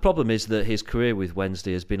 And the problem is that his career with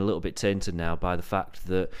Wednesday has been a little bit tainted now by the fact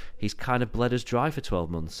that he's kind of bled us dry for 12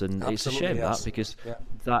 months, and it's a shame that, because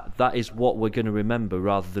that is what we're going to remember,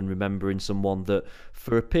 rather than remembering someone that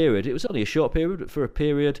for a period, it was only a short period, but for a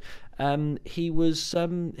period, he was a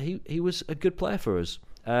good player for us.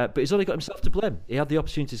 But he's only got himself to blame. He had the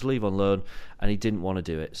opportunity to leave on loan, and he didn't want to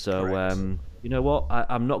do it. So you know what?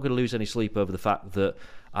 I'm not going to lose any sleep over the fact that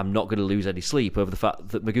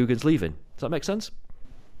McGugan's leaving. Does that make sense?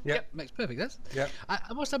 Yeah, makes perfect sense. Yeah.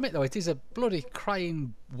 I must admit, though, it is a bloody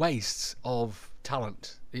crying waste of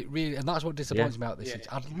talent. It really, and that's what disappoints me about this.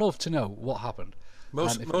 I'd love to know what happened.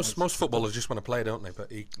 Most footballers just want to play, don't they?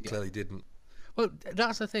 But he clearly didn't. Well,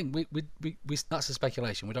 that's the thing. We that's a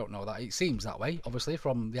speculation. We don't know that. It seems that way, obviously,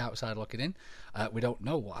 from the outside looking in. We don't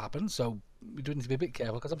know what happened, so we do need to be a bit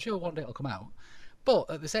careful, because I'm sure one day it'll come out. But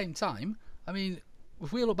at the same time, I mean,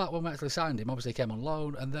 if we look back when we actually signed him, obviously he came on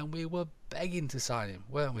loan, and then we were begging to sign him,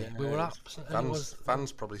 weren't we? Yeah, we were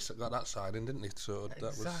fans probably got that side in, didn't they? So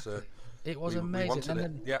exactly. That was it was amazing. And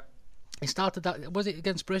then he started that. Was it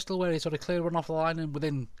against Bristol where he sort of cleared one off the line, and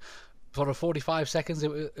within sort of 45 seconds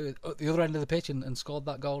at the other end of the pitch and scored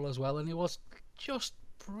that goal as well, and he was just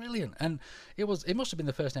brilliant. And it must have been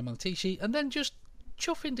the first name on the tee sheet, and then just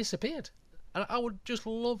chuffing disappeared. And I would just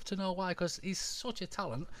love to know why, because he's such a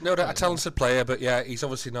talent. No, a talented player, but he's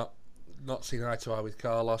obviously not seen eye to eye with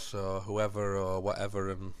Carlos or whoever or whatever,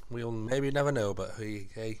 and we'll maybe never know. But we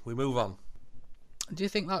move on. Do you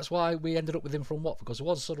think that's why we ended up with him from Watford? Because there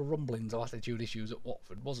was sort of rumblings of attitude issues at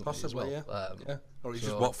Watford, wasn't there? Possibly, as well? Yeah. Or he's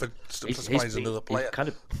just Watford supplies another player.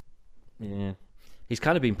 He's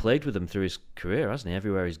kind of been plagued with them through his career, hasn't he?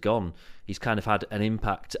 Everywhere he's gone, he's kind of had an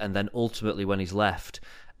impact, and then ultimately when he's left,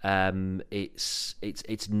 it's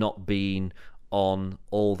not been on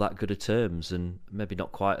all that good of terms, and maybe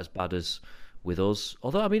not quite as bad as with us.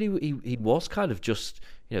 Although I mean, he was kind of just,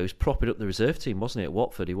 he was propping up the reserve team, wasn't he? At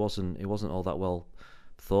Watford, he wasn't all that well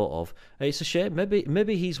thought of. It's a shame.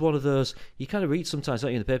 Maybe he's one of those, you kind of read sometimes,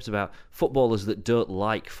 don't you, in the papers about footballers that don't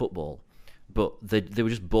like football, but they were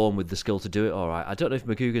just born with the skill to do it all right. I don't know if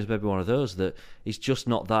McGugan's maybe one of those that he's just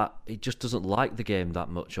not that, he just doesn't like the game that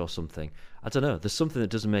much or something. I don't know. There's something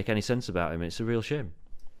that doesn't make any sense about him. It's a real shame.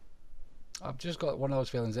 I've just got one of those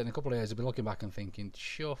feelings that in a couple of years I'll be looking back and thinking,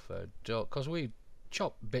 chauffeur, because we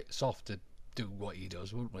chop bits off to do what he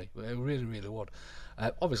does, wouldn't we? We really, really would.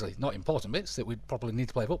 Obviously, not important bits that we'd probably need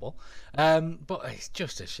to play football. But it's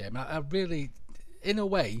just a shame. I really, in a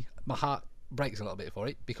way, my heart breaks a little bit for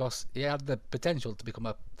it, because he had the potential to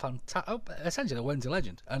become essentially a Wednesday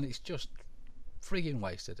legend, and it's just frigging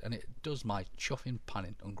wasted, and it does my chuffing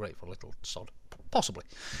panning, ungrateful little sod. Possibly.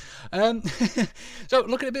 So,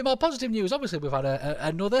 looking at a bit more positive news, obviously we've had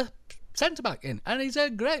another centre-back in, and he's a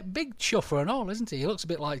great big chuffer and all, isn't he? He looks a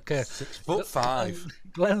bit like 6'5".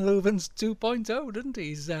 Glenn Loovens 2.0, doesn't he?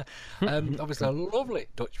 He's obviously a lovely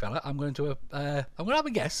Dutch fella. I'm going to have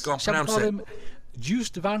a guess. Go on, Shall we pronounce call it. him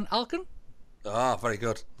Joost van Alken? Ah, very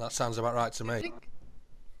good. That sounds about right to me.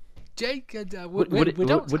 Jake, Would it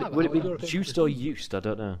be juiced or used? I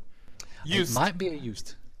don't know. It might be a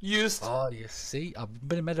used. Used. Oh, you see,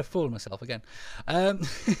 I've made a fool of myself again.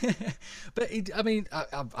 But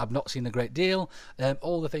I've not seen a great deal.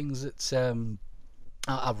 All the things that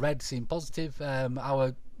I've read seem positive.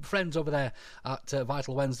 Our friends over there at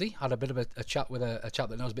Vital Wednesday had a bit of a chat with a chap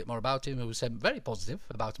that knows a bit more about him, who was very positive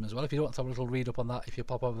about him as well. If you want to have a little read up on that, if you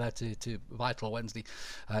pop over there to Vital Wednesday,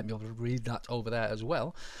 you'll read that over there as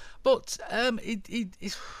well. But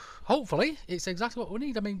it's hopefully it's exactly what we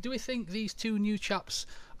need. I mean, do we think these two new chaps,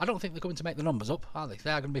 I don't think they're going to make the numbers up, are they?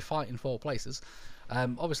 They are going to be fighting for places.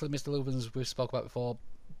 Obviously, Mr. Loovens, we've spoke about before,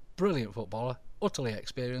 brilliant footballer, utterly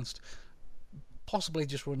experienced, possibly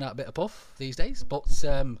just running out a bit of puff these days, but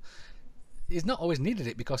he's not always needed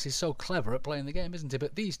it because he's so clever at playing the game, isn't he?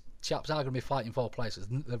 But these chaps are going to be fighting for places.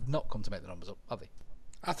 They've not come to make the numbers up, have they?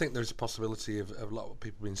 I think there's a possibility of a lot of what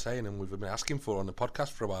people have been saying, and we've been asking for on the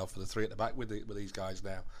podcast for a while, for the three at the back with these guys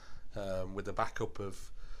now, with the backup of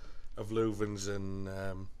Loovens and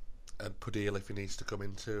Pudil if he needs to come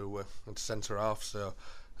into centre half. So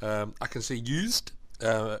I can see used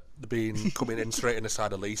being coming in straight in the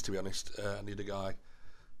side of Leeds, to be honest. And the other guy,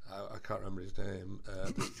 I can't remember his name,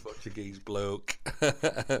 Portuguese bloke,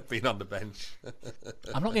 being on the bench.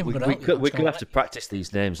 I'm not even We're going to have to practice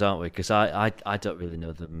these names, aren't we? Because I don't really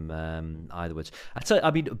know them either. Which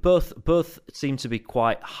I mean, both seem to be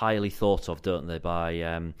quite highly thought of, don't they,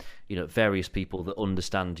 by various people that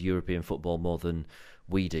understand European football more than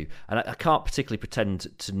we do. And I can't particularly pretend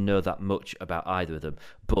to know that much about either of them.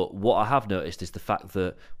 But what I have noticed is the fact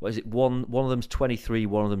that one of them's 23,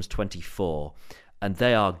 one of them's 24. And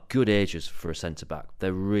they are good ages for a centre-back.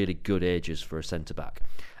 They're really good ages for a centre-back.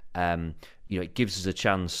 It gives us a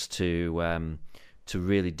chance to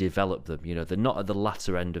really develop them. They're not at the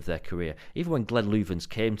latter end of their career. Even when Glenn Loovens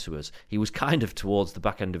came to us, he was kind of towards the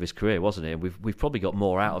back end of his career, wasn't he? And we've probably got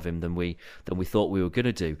more out of him than we thought we were going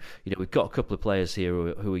to do. We've got a couple of players here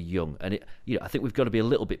who are young, and I think we've got to be a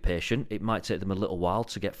little bit patient. It might take them a little while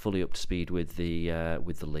to get fully up to speed with the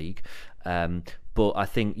league. But I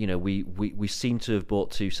think we seem to have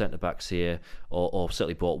bought two centre backs here, or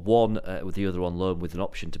certainly bought one with the other on loan with an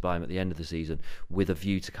option to buy him at the end of the season, with a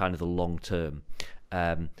view to kind of the long term.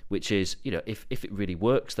 Which is, if it really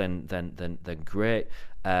works, then great.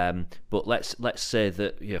 But let's say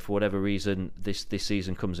that for whatever reason this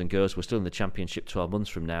season comes and goes, we're still in the Championship 12 months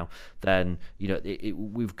from now. Then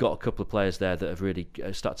we've got a couple of players there that have really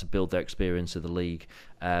started to build their experience of the league,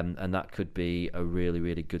 and that could be a really,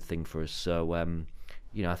 really good thing for us. So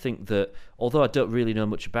I think that although I don't really know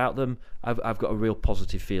much about them, I've got a real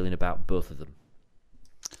positive feeling about both of them.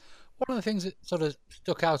 One of the things that sort of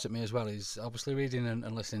stuck out at me as well is obviously reading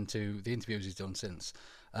and listening to the interviews he's done since.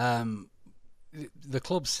 The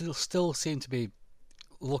club still seem to be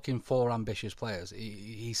looking for ambitious players.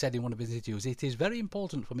 He said in one of his interviews, "It is very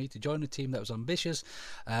important for me to join a team that was ambitious,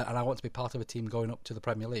 and I want to be part of a team going up to the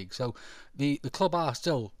Premier League." So the club are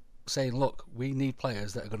still saying, look, we need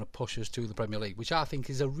players that are going to push us to the Premier League, which I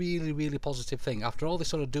think is a really, really positive thing. After all this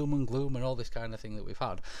sort of doom and gloom and all this kind of thing that we've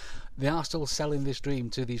had, they are still selling this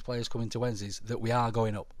dream to these players coming to Wednesdays that we are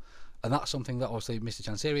going up. And that's something that obviously Mr.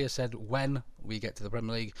 Chansiri said when we get to the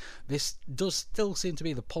Premier League. This does still seem to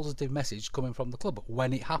be the positive message coming from the club.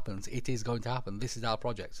 When it happens, it is going to happen. This is our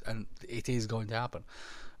project, and it is going to happen.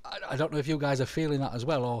 I don't know if you guys are feeling that as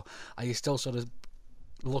well, or are you still sort of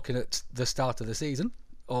looking at the start of the season?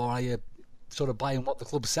 Or are you sort of buying what the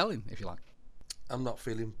club's selling, if you like? I'm not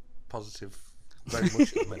feeling positive very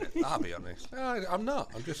much at the minute, I'll be honest. I'm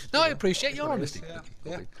not. I'm just. No, I appreciate your honesty.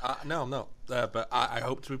 Yeah. No, I'm not. But I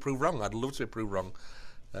hope to be proved wrong. I'd love to be proved wrong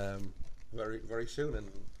very, very soon. And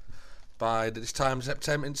by this time,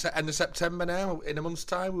 end of September now, in a month's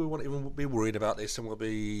time, we won't even be worried about this, and we'll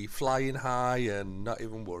be flying high and not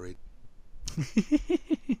even worried.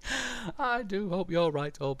 I do hope you're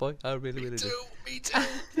right, old boy. I really, really do. Me too.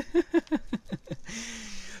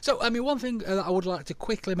 So, I mean, one thing that I would like to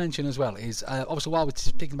quickly mention as well is, obviously, while we're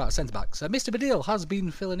speaking about centre-backs, Mr. Badil has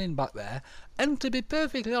been filling in back there, and to be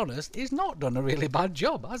perfectly honest, he's not done a really bad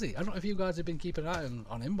job, has he? I don't know if you guys have been keeping an eye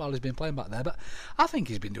on him while he's been playing back there, but I think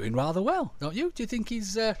he's been doing rather well, don't you? Do you think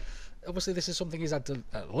he's obviously this is something he's had to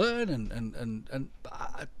learn, and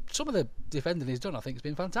some of the defending he's done, I think, has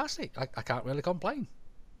been fantastic. I can't really complain.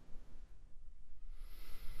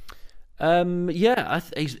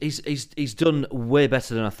 He's done way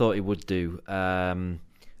better than I thought he would do. I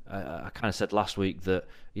kind of said last week that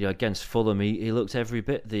against Fulham he looked every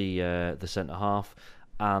bit the centre half,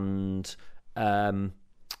 and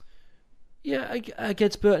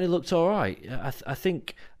against Burton he looked all right. I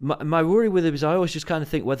think my worry with him is I always just kind of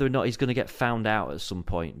think whether or not he's going to get found out at some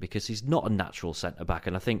point, because he's not a natural centre back,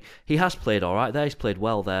 and I think he has played all right there. He's played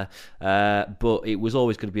well there, but it was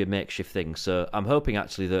always going to be a makeshift thing. So I'm hoping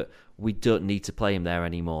actually that we don't need to play him there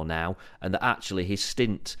anymore now, and that actually his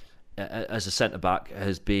stint as a centre back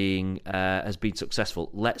has been successful.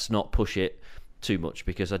 Let's not push it too much,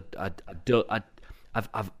 because I've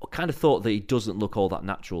kind of thought that he doesn't look all that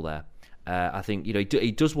natural there. I think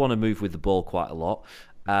he does want to move with the ball quite a lot,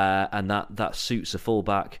 and that suits a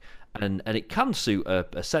fullback, and it can suit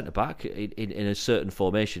a centre back in a certain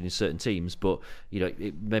formation in certain teams, but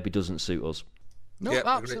it maybe doesn't suit us. No,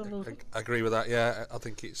 absolutely. I agree with that. Yeah, I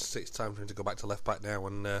think it's time for him to go back to left back now,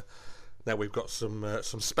 and now we've got some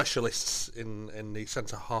specialists in the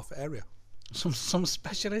centre half area. Some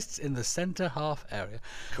specialists in the centre half area.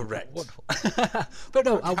 Correct. Wonderful. But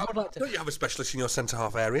no, I would like to. Don't you have a specialist in your centre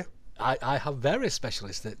half area? I have various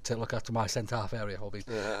specialists that look after my centre half area hobbies.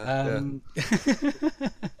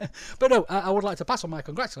 But no, I would like to pass on my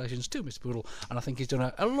congratulations to Mr. Poodle, and I think he's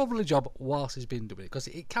done a lovely job whilst he's been doing it, because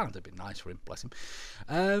it can't have been nice for him, bless him.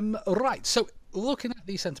 Right, so looking at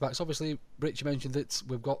the centre backs, obviously Richie mentioned that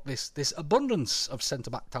we've got this abundance of centre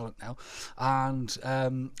back talent now, and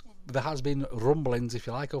there has been rumblings, if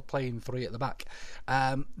you like, of playing three at the back.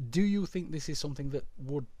 Do you think this is something that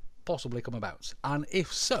would possibly come about? And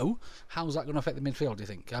if so, how's that going to affect the midfield, do you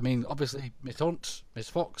think? I mean, obviously, Mr. Hunt,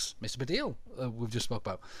 Mr. Fox, Mr. Badil, we've just spoke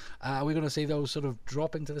about. Are we going to see those sort of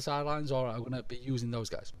drop into the sidelines, or are we going to be using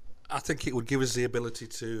those guys? I think it would give us the ability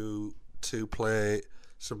to play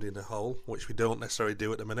somebody in the hole, which we don't necessarily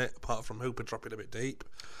do at the minute, apart from Hooper dropping a bit deep.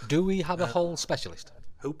 Do we have a hole specialist?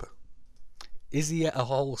 Hooper. Is he a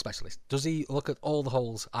hole specialist? Does he look at all the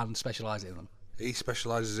holes and specialise in them? He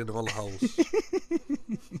specialises in all the holes.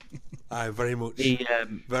 I'm very much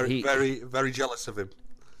very jealous of him.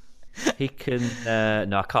 He can.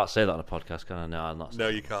 No, I can't say that on a podcast, can I? No, I'm not. No,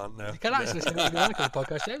 you can't. No. You can actually say what you like on the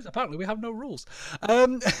podcast, James. Apparently, we have no rules.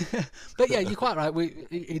 But yeah, you're quite right.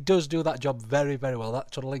 He does do that job very, very well.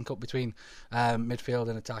 That sort of link up between midfield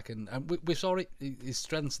and attack, and we saw it. His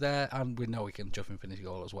strengths there, and we know he can chuff and finish a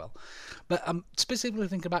goal as well. But specifically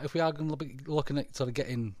thinking about if we are going to be looking at sort of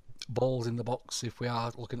getting balls in the box, if we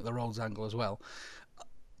are looking at the Rhodes angle as well,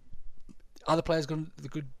 are the players going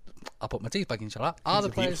to? I'll put my teeth back in, shall I? Are the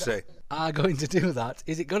players are going to do that?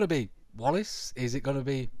 Is it going to be Wallace? Is it going to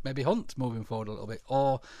be maybe Hunt moving forward a little bit,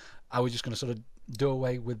 or are we just going to sort of do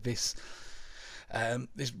away with this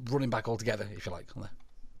this running back altogether, if you like?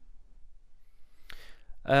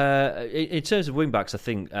 In terms of wing backs, I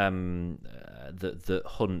think that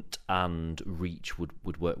Hunt and Reach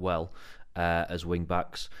would work well as wing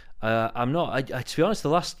backs. I'm not. To be honest, the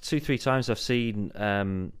last 2-3 times I've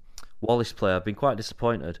seen Wallace play, I've been quite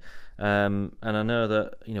disappointed, and I know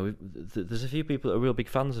that there's a few people that are real big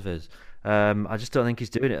fans of his. I just don't think he's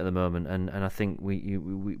doing it at the moment, and I think we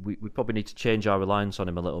probably need to change our reliance on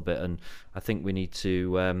him a little bit, and I think we need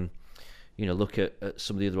to look at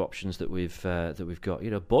some of the other options that we've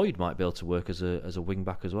got. Boyd might be able to work as a wing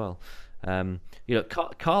back as well.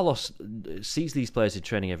 Carlos sees these players in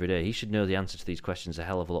training every day. He should know the answer to these questions a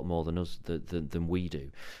hell of a lot more than us than we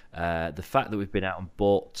do. The fact that we've been out and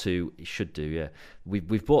bought two, he should do. Yeah,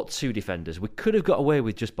 we've bought two defenders. We could have got away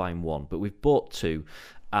with just buying one, but we've bought two.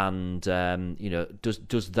 And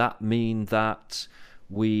does that mean that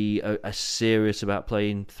we are serious about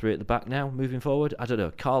playing three at the back now, moving forward? I don't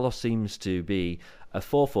know. Carlos seems to be a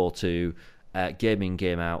 4-4-2. Game in,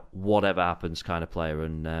 game out, whatever happens kind of player,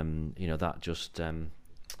 and that just.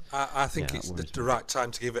 I think it's the right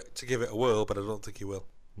time to give it a whirl, but I don't think he will.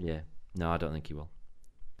 Yeah, no, I don't think he will.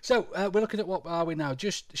 So we're looking at what are we now?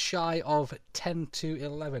 Just shy of 10 to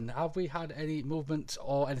 11. Have we had any movement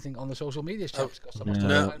or anything on the social media?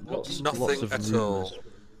 No, nothing at all.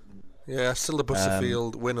 Yeah, still the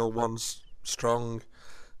Butterfield Winnell one's strong.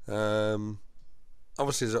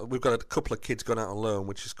 Obviously, we've got a couple of kids going out on loan,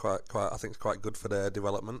 which is quite. I think, is quite good for their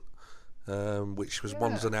development. Which was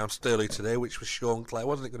one was announced early today, which was Sean Clare,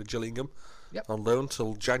 wasn't it? Going to Gillingham on loan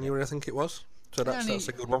till January, I think it was. So that's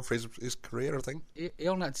a good one for his career, I think. He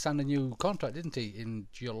only had to sign a new contract, didn't he, in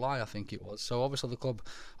July, I think it was. So obviously the club,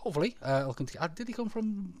 hopefully, will continue. Did he come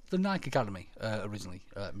from the Nike Academy originally,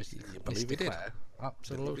 Mr. He did.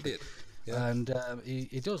 Absolutely. He did. Yeah. And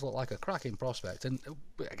he does look like a cracking prospect. And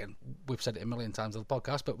again, we've said it a million times on the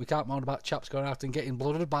podcast, but we can't moan about chaps going out and getting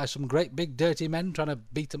blooded by some great big dirty men trying to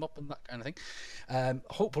beat them up and that kind of thing.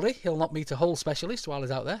 Hopefully, he'll not meet a Hull specialist while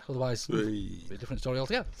he's out there. Otherwise, it'll be a different story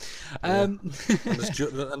altogether. And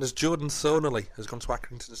there's Jordan Thornley has gone to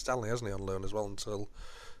Accrington Stanley, hasn't he, on loan as well until...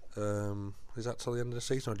 is that till the end of the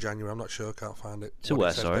season or January? I'm not sure. Can't find it. To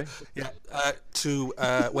where? Sorry. Yeah.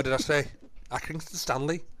 Where did I say? Accrington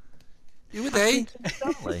Stanley. Who were they?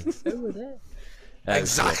 Stanley. Who were they?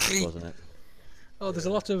 Exactly. Wasn't it? Oh, there's a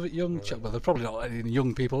lot of young... Well, there's probably not any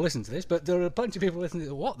young people listening to this, but there are plenty of people listening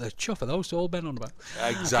to what the chuff are those two old men on about?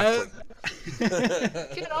 Exactly.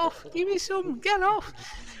 Get off! Give me some! Get off!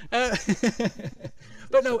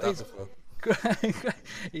 But no, it's...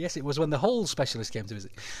 Yes, it was when the Hull specialist came to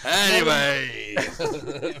visit.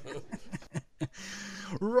 Anyway!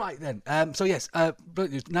 Right then. So yes,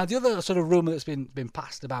 brilliant news. Now the other sort of rumour that's been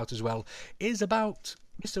passed about as well is about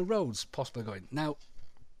Mr. Rhodes possibly going. Now,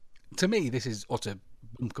 to me, this is utter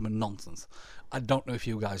buncombe nonsense. I don't know if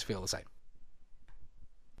you guys feel the same.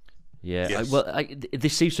 Yeah, Yes.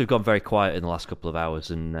 This seems to have gone very quiet in the last couple of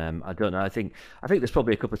hours, and I don't know. I think there's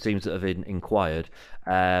probably a couple of teams that have inquired.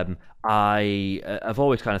 I've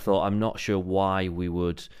always kind of thought I'm not sure why we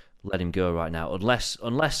would let him go right now,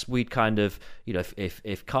 unless we'd kind of, you know,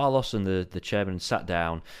 if Carlos and the chairman sat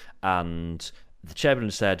down and the chairman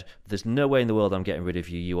said, "There's no way in the world I'm getting rid of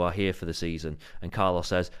you. You are here for the season," and Carlos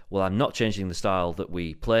says, "Well, I'm not changing the style that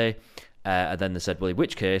we play," and then they said, "Well, in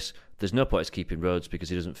which case, there's no point in keeping Rhodes because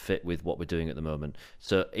he doesn't fit with what we're doing at the moment."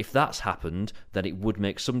 So if that's happened, then it would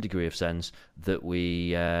make some degree of sense that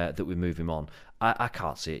we move him on. I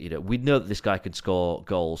can't see it. You know, we know that this guy can score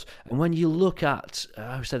goals, and when you look at,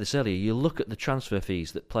 I said this earlier, you look at the transfer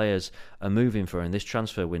fees that players are moving for in this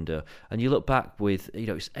transfer window, and you look back with, you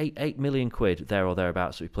know, it's 8 million quid there or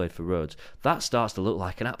thereabouts that we played for Rhodes. That starts to look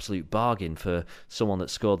like an absolute bargain for someone that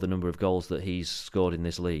scored the number of goals that he's scored in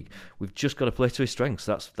this league. We've just got to play to his strengths.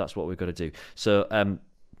 That's what we've got to do. So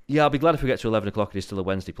yeah, I'll be glad if we get to 11 o'clock and he's still a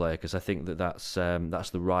Wednesday player, because I think that's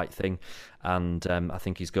the right thing, and I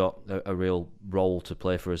think he's got a real role to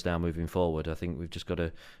play for us now moving forward. I think we've just got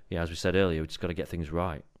to, as we said earlier, we've just got to get things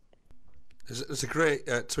right. There's a great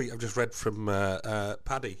tweet I've just read from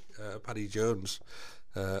Paddy Jones,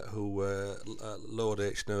 who Lord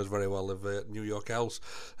H knows very well of New York Owls.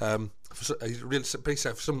 He's really for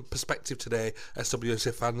some perspective today,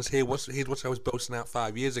 SWSF fans. Here's what I was boasting out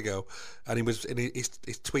 5 years ago, and he was in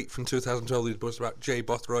his tweet from 2012. He was boasting about Jay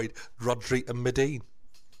Bothroyd, Rodri, and Medine.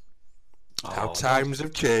 How times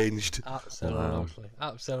have changed. Absolutely.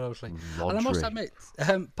 Rodri. And I must admit,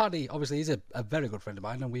 Paddy, obviously, he's a very good friend of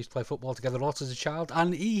mine, and we used to play football together a lot as a child,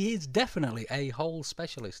 and he is definitely a Hull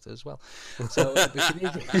specialist as well. So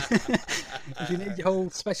if you need your Hull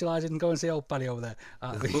specialising, go and see old Paddy over there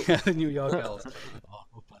at the New York Owls.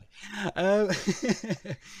 Oh, Paddy.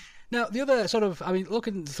 Now, the other sort of, I mean,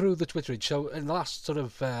 looking through the Twitterage, so in the last sort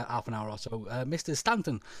of half an hour or so, Mr.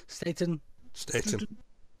 Staunton,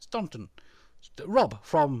 Rob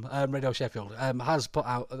from Radio Sheffield has put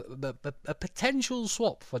out a potential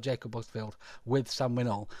swap for Jacob Butterfield with Sam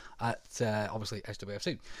Winnall at obviously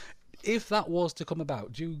SWFC. If that was to come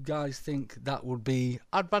about, do you guys think that would be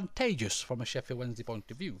advantageous from a Sheffield Wednesday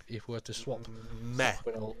point of view if we were to swap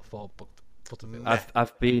Winnall for Butterfield?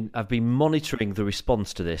 I've been monitoring the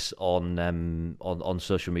response to this on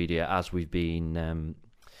social media as we've been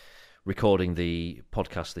recording the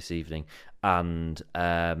podcast this evening, and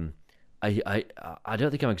I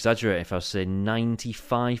don't think I'm exaggerating if I was saying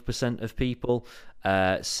 95% of people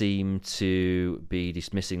seem to be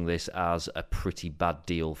dismissing this as a pretty bad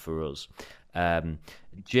deal for us.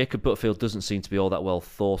 Jacob Butterfield doesn't seem to be all that well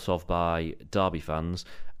thought of by Derby fans.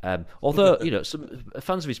 Although, you know, some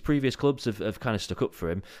fans of his previous clubs have kind of stuck up for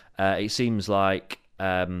him. It seems like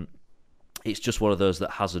it's just one of those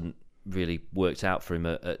that hasn't really worked out for him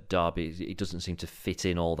at Derby. He doesn't seem to fit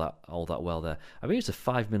in all that well there. I mean, he was a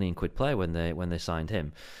 £5 million player when they signed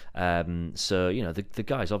him. So you know, the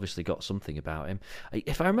guy's obviously got something about him.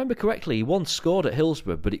 If I remember correctly, he once scored at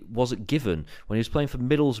Hillsborough, but it wasn't given when he was playing for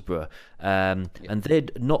Middlesbrough, and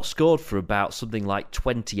they'd not scored for about something like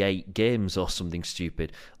 28 games or something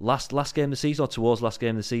stupid. Last game of the season, or towards last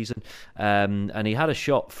game of the season, and he had a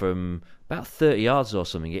shot from about 30 yards or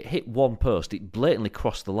something. It hit one post, it blatantly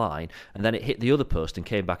crossed the line, and then it hit the other post and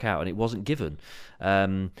came back out, and it wasn't given.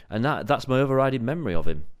 And that's my overriding memory of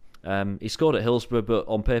him. He scored at Hillsborough, but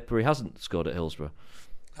on paper he hasn't scored at Hillsborough.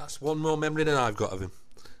 That's one more memory than I've got of him.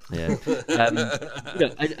 Yeah,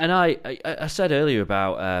 and I said earlier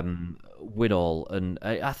about Winnall, and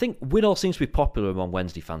I think Winnall seems to be popular among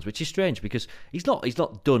Wednesday fans, which is strange because he's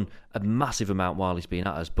not done a massive amount while he's been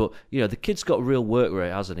at us. But the kid's got a real work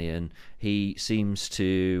rate, hasn't he? And he seems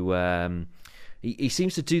to he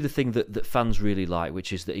seems to do the thing that fans really like,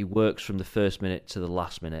 which is that he works from the first minute to the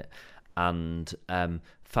last minute, and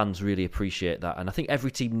fans really appreciate that. And I think every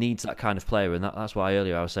team needs that kind of player, and that's why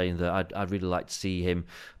earlier I was saying that I'd really like to see him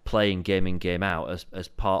playing game in, game out as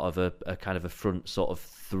part of a kind of a front sort of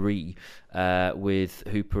three with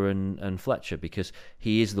Hooper and Fletcher, because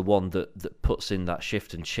he is the one that puts in that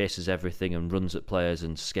shift and chases everything and runs at players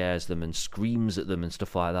and scares them and screams at them and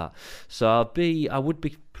stuff like that. So I would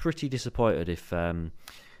be pretty disappointed if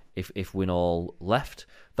Winnall left.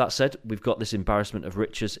 That said, we've got this embarrassment of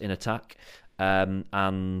riches in attack.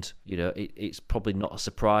 And it's probably not a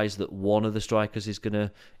surprise that one of the strikers is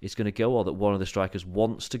gonna go, or that one of the strikers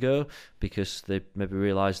wants to go, because they maybe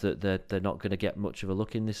realise that they're not going to get much of a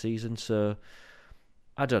look in this season. So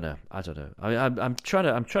I don't know. I'm trying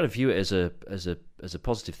to view it as a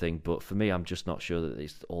positive thing, but for me, I'm just not sure that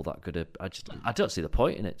it's all that good. I don't see the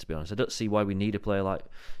point in it, to be honest. I don't see why we need a player like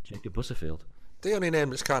Jacob Butterfield. The only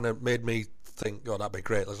name that's kind of made me think, oh, that'd be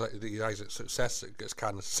great, is like the Isaac Success. It gets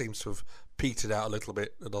kind of seems to have petered out a little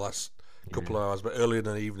bit in the last couple of hours, but earlier in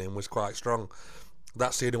the evening was quite strong.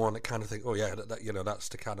 That's the only one that kind of think, oh yeah, that's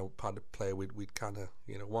the kind of player we'd kind of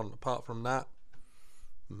want. Apart from that,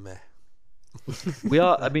 meh. We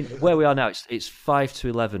are. I mean, where we are now, it's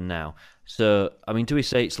 5-11 now. So, I mean, do we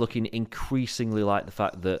say it's looking increasingly like the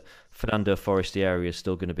fact that Fernando Forestieri is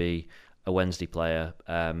still going to be a Wednesday player?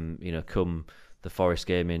 Come the Forest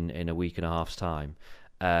game in a week and a half's time.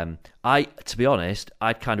 To be honest,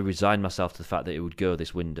 I'd kind of resigned myself to the fact that it would go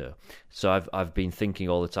this window. So I've been thinking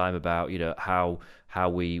all the time about how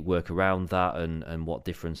we work around that and what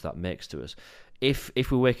difference that makes to us. If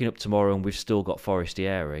we're waking up tomorrow and we've still got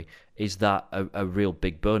Forestieri, is that a real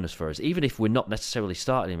big bonus for us? Even if we're not necessarily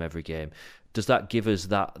starting him every game, does that give us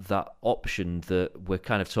that option that we're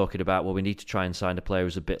kind of talking about? Well, we need to try and sign a player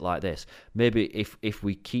who's a bit like this. Maybe if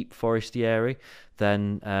we keep Forestieri,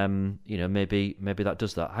 then maybe that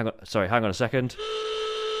does that. Hang on a second.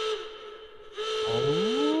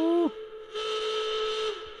 Oh.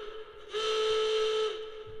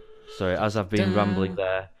 Sorry, as I've been rambling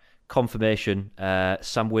there. Confirmation,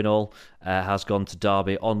 Sam Winnall has gone to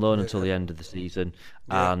Derby on loan until the end of the season,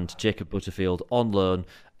 and Jacob Butterfield on loan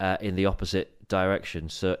in the opposite direction.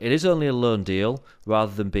 So it is only a loan deal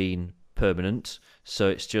rather than being permanent. So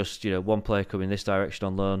it's just one player coming this direction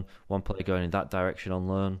on loan, one player going in that direction on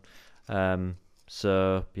loan.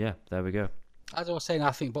 So yeah, there we go. As I was saying,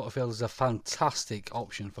 I think Butterfield is a fantastic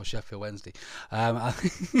option for Sheffield Wednesday. I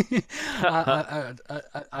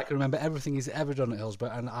can remember everything he's ever done at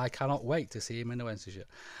Hillsborough, and I cannot wait to see him in the Wednesday shirt.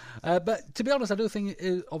 But to be honest, I do think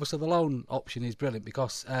obviously the loan option is brilliant,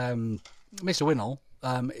 because Mr. Winnall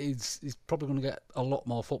is probably going to get a lot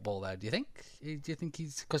more football there. Do you think? Do you think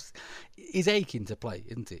because he's aching to play,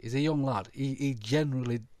 isn't he? He's a young lad. He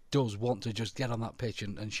generally does want to just get on that pitch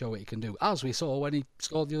and show what he can do, as we saw when he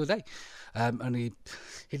scored the other day. And he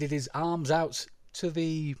did his arms out to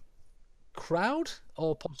the crowd,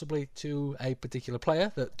 or possibly to a particular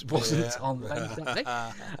player that wasn't on the bench that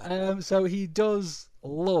day. So he does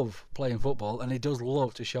love playing football, and he does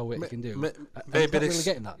love to show what he can do. Maybe he's not really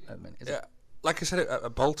getting that at the minute, is it? Like I said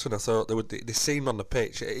at Bolton, I thought they seemed on the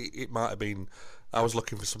pitch. It might have been, I was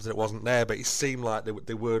looking for something that wasn't there, but it seemed like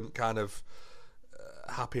they weren't kind of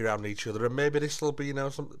happy around each other, and maybe this will be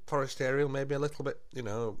some Forestieri, maybe a little bit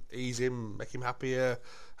ease him, make him happier,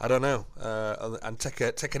 I don't know, and take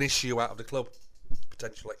an issue out of the club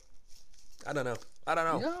potentially. I don't know.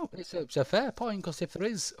 No, it's a fair point, because if there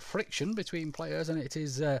is friction between players and it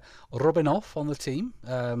is rubbing off on the team,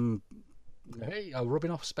 a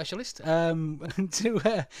rubbing off specialist, and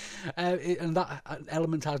that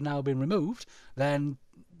element has now been removed, then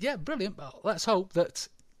yeah, brilliant. But let's hope that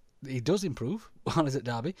he does improve while he's at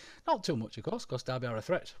Derby. Not too much, of course, because Derby are a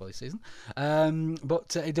threat for this season.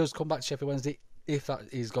 But he does come back to Sheffield Wednesday, if that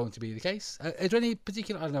is going to be the case. Is there any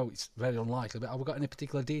particular, I know it's very unlikely, but have we got any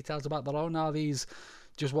particular details about the loan? Are these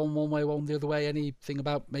just one way, one the other way? Anything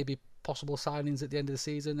about maybe possible signings at the end of the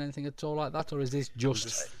season? Anything at all like that? Or is this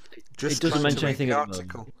just it doesn't mention anything the at the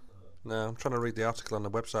article. No, I'm trying to read the article on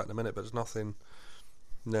the website in a minute, but there's nothing.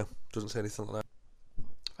 No, doesn't say anything like that.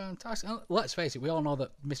 Fantastic. And let's face it, we all know that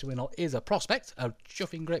Mr. Winnall is a prospect, a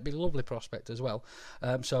chuffing great big lovely prospect as well.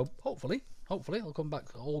 So hopefully hopefully he'll come back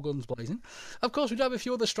all guns blazing. Of course, we do have a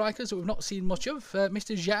few other strikers that we've not seen much of.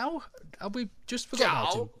 Mr. Zhao, have we just forgotten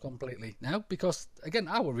about him completely now? Because, again,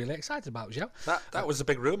 I was really excited about Zhao. That was a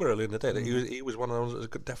big rumour earlier in the day that he was one of those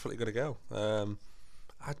that was definitely going to go.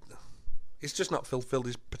 He's just not fulfilled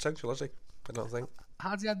his potential, has he? I don't think.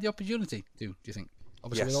 Has he had the opportunity to, do you think?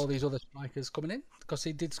 Obviously, with all these other strikers coming in, because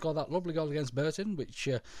he did score that lovely goal against Burton, which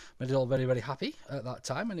made us all very, very happy at that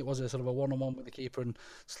time, and it was a sort of a one-on-one with the keeper and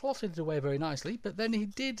slotted it away very nicely. But then he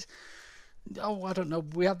did, I don't know,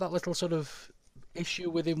 we had that little sort of issue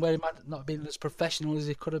with him where he might not have been as professional as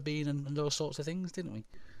he could have been and those sorts of things, didn't we?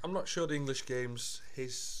 I'm not sure the English games,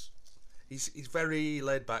 he's very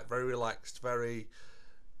laid back, very relaxed,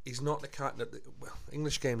 he's not the kind that,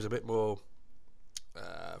 English game's a bit more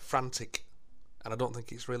frantic. And I don't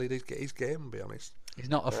think it's really his game, to be honest. He's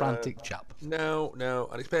not a frantic chap. No,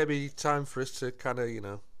 and it's maybe time for us to kind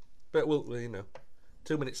of, but we'll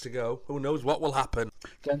 2 minutes to go. Who knows what will happen?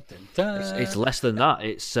 Dun, dun, dun. It's less than that.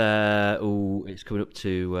 It's coming up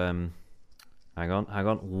to hang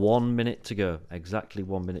on, 1 minute to go. Exactly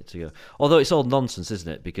 1 minute to go. Although it's all nonsense,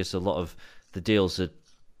 isn't it? Because a lot of the deals are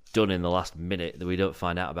done in the last minute that we don't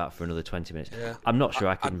find out about for another 20 minutes. Yeah. I'm not sure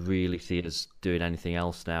I can really see us doing anything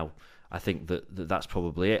else now. I think that's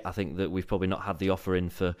probably it. I think that we've probably not had the offer in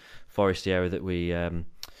for Forestieri that we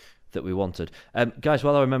wanted. Guys,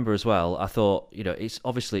 while I remember as well, I thought,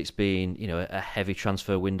 it's been, a heavy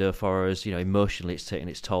transfer window for us. Emotionally it's taken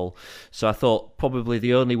its toll. So I thought probably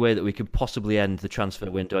the only way that we can possibly end the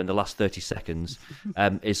transfer window in the last 30 seconds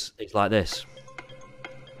is like this.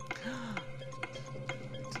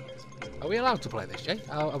 Are we allowed to play this, Jay?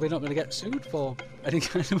 Are we not going to get sued for any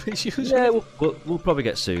kind of issues? Yeah, we'll probably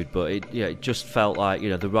get sued, but it just felt like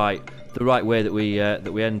the right way that we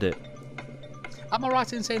end it. Am I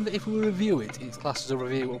right in saying that if we review it, it's classed as a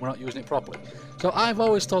review and we're not using it properly? So I've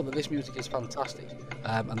always thought that this music is fantastic,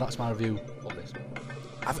 and that's my review of this.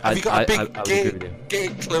 Have you got a big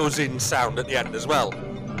gate closing sound at the end as well?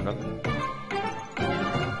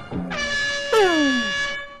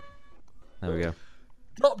 There we go.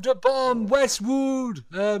 Dropped a bomb, Westwood.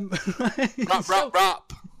 Rap.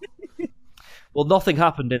 Well, nothing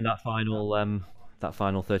happened in that final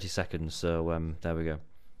 30 seconds. So there we go.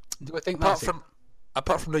 Do I think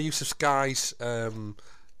apart from the use of Sky's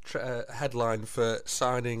headline for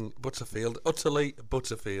signing Butterfield, utterly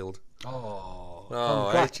Butterfield. Oh,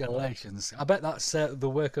 congratulations! I bet that's the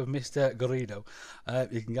work of Mr. Garrido.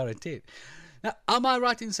 You can guarantee it. Now, am I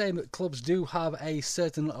right in saying that clubs do have a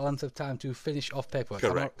certain length of time to finish off paperwork?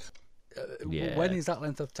 Correct. Yeah. When is that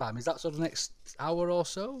length of time? Is that sort of next hour or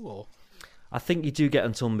so? Or I think you do get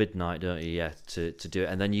until midnight, don't you? Yeah, to do it,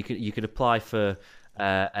 and then you can apply for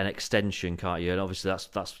an extension, can't you? And obviously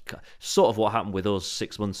that's sort of what happened with us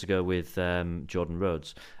 6 months ago with Jordan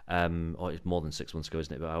Rhodes, or it's more than 6 months ago,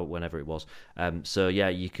 isn't it? But whenever it was. So yeah,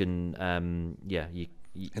 you can.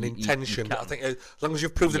 An intention. I think as long as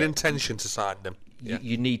you've proved an intention to sign them. Yeah.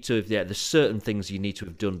 You need to have, there's certain things you need to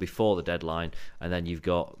have done before the deadline, and then you've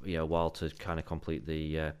got a while to kind of complete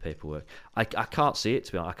the paperwork. I can't see it,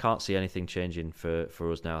 to be honest. I can't see anything changing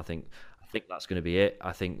for us now. I think that's going to be it.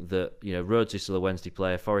 I think that Rhodes is still a Wednesday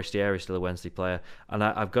player, Forestieri is still a Wednesday player, and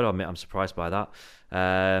I've got to admit I'm surprised by that.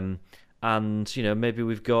 And maybe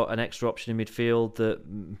we've got an extra option in midfield that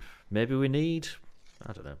maybe we need.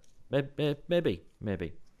 I don't know.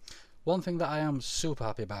 Maybe. One thing that I am super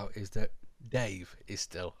happy about is that Dave is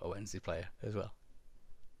still a Wednesday player as well.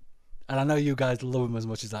 And I know you guys love him as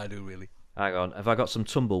much as I do, really. Hang on, have I got some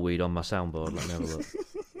tumbleweed on my soundboard? Let me have a look.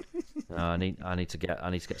 No, I need to get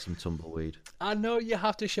some tumbleweed. I know you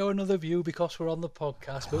have to show another view because we're on the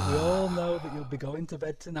podcast, but we all know that you'll be going to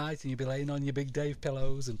bed tonight and you'll be laying on your big Dave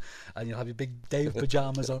pillows and you'll have your big Dave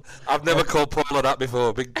pajamas on. I've never called Paula that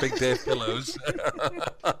before. Big Dave pillows.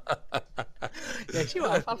 Yes, you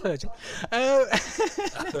have. I've heard you.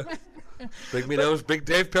 Bring me those big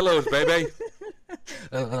Dave pillows, baby.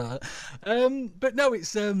 But no,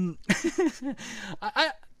 it's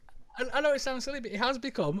I know it sounds silly, but he has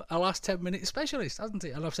become a last 10-minute specialist, hasn't he?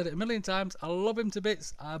 And I've said it a million times. I love him to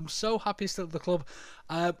bits. I'm so happy he's still at the club.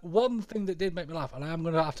 One thing that did make me laugh, and I am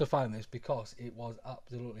going to have to find this because it was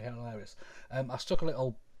absolutely hilarious. I stuck a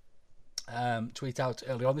little tweet out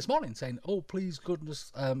earlier on this morning saying, "Oh, please,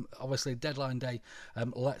 goodness, obviously deadline day.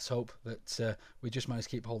 Let's hope that we just manage to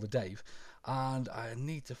keep hold of Dave." And I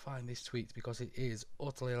need to find this tweet because it is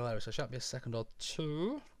utterly hilarious. I shan't be a second or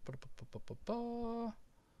two.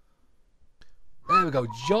 There we go.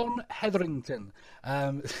 John Hetherington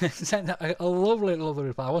sent a lovely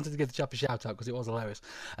reply. I wanted to give the chap a shout out because it was hilarious.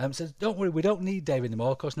 Says, don't worry, we don't need Dave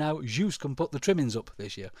anymore because now Zeus can put the trimmings up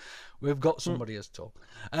this year. We've got somebody as tall.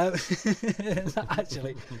 That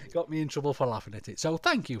actually got me in trouble for laughing at it. So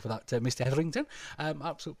thank you for that, Mr. Hetherington.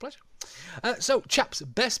 Absolute pleasure. So, chaps,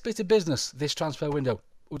 best bit of business this transfer window.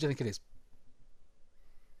 What do you think it is?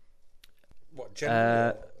 What,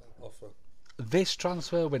 generally? This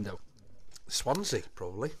transfer window. Swansea,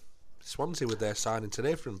 probably. Swansea with their signing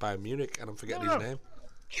today from Bayern Munich, and I'm forgetting his name.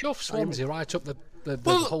 Chuff Swansea right up the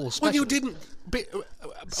whole special. Well, you didn't. We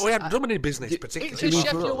haven't done any business, particularly. It's a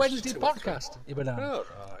Sheffield Wednesday podcast, you banana. Oh,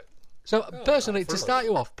 right. So, personally, to start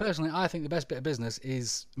you off, I think the best bit of business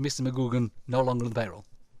is Mr. McGugan no longer on the payroll.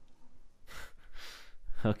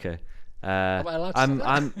 Okay.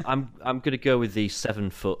 I'm going to go with the 7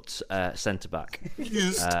 foot centre back.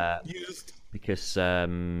 Used. Because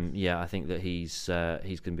I think that he's going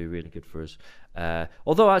to be really good for us.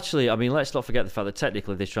 Although actually, I mean, let's not forget the fact that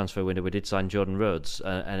technically this transfer window we did sign Jordan Rhodes,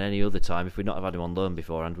 and any other time if we'd not have had him on loan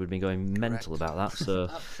beforehand, we'd been going mental about that. So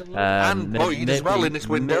and Boyd as well in this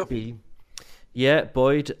window. Yeah,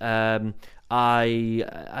 Boyd. I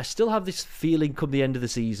still have this feeling come the end of the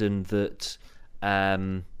season that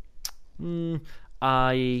I've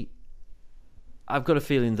got a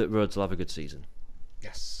feeling that Rhodes will have a good season.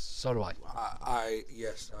 Yes. So do I. I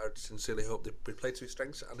sincerely hope they play to his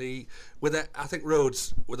strengths. And I think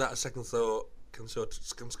Rhodes, without a second thought, can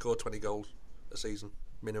score 20 goals a season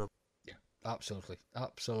minimum. Yeah, absolutely.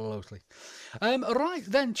 Right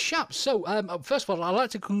then, chaps. So first of all, I'd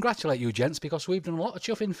like to congratulate you, gents, because we've done a lot of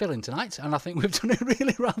chuffing filling tonight, and I think we've done it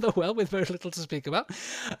really rather well with very little to speak about.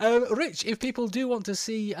 Rich, if people do want to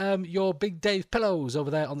see your Big Dave pillows over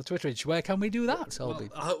there on the Twitterage, where can we do that? Well,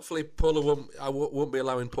 hopefully, Paula won't be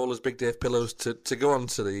allowing Paula's Big Dave pillows to go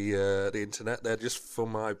onto the internet. They're just for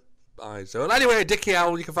my eyes. So anyway, Dickie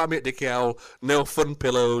Owl, you can find me at Dickie Owl. No fun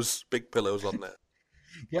pillows, big pillows on there.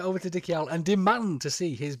 Get over to Dickie Owl and demand to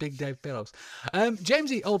see his Big Dave pillows.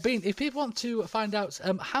 Jamesy Albeen, if people want to find out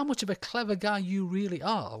how much of a clever guy you really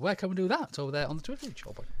are, where can we do that? Over there on the Twitter?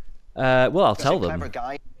 Well, I'll tell them. Clever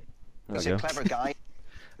guy. He's a clever guy.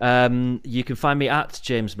 You can find me at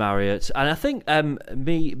James Marriott, and I think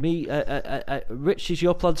Rich, is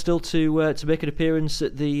your plan still to make an appearance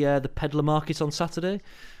at the Pedlar Market on Saturday?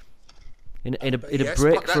 In a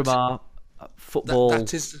break from our football.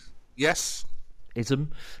 That is yes.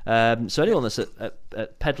 Ism. So anyone that's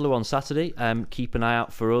at Pedlar on Saturday, keep an eye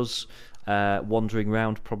out for us. Wandering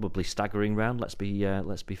round, probably staggering round. Let's be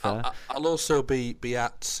fair. I'll also be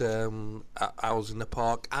at Owls in the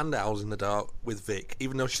Park and Owls in the Dark with Vic.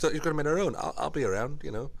 Even though she thought she was going to be on her own, I'll be around.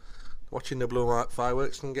 Watching the blue and white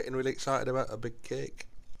fireworks and getting really excited about a big cake.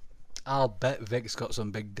 I'll bet Vic's got some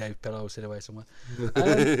Big Dave pillows hid away somewhere.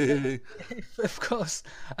 Of course.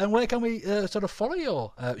 And where can we sort of follow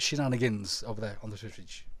your shenanigans over there on the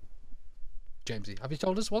Twitterage? Jamesy, have you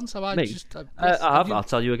told us once? Have I? Me? Just, I have. I'll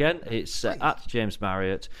tell you again. It's at James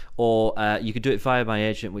Marriott, or you could do it via my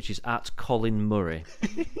agent, which is at Colin Murray.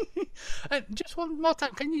 Just one more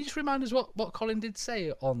time, can you just remind us what Colin did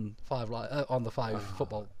say on the Five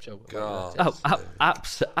football show? God.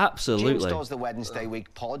 Absolutely. James does the Wednesday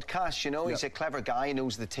week podcast. He's a clever guy. He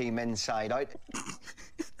knows the team inside out.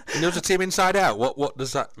 He knows the team inside out. What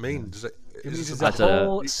does that mean? Is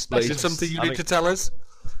it something you need to tell us?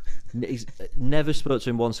 He's never spoke to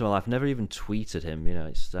him once in my life. Never even tweeted him.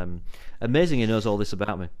 It's amazing he knows all this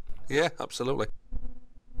about me. Yeah, absolutely.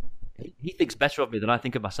 He thinks better of me than I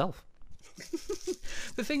think of myself.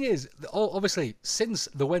 The thing is, obviously, since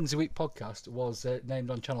the Wednesday Week podcast was named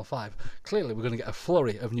on Channel 5, clearly we're going to get a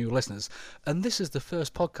flurry of new listeners. And this is the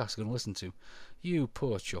first podcast we're going to listen to. You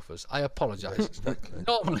poor chuffers. I apologise.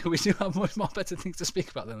 Normally we do have much more better things to speak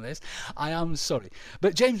about than this. I am sorry.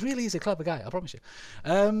 But James really is a clever guy, I promise you.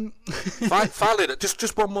 Finally,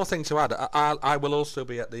 just one more thing to add. I will also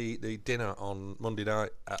be at the dinner on Monday night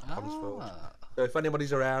at Hansfield. So if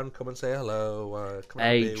anybody's around, come and say hello.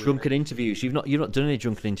 Hey, drunken interviews. You've not done any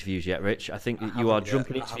drunken interviews yet, Rich. I think you are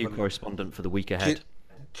drunken interview correspondent for the week ahead.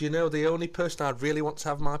 Do you know the only person I'd really want to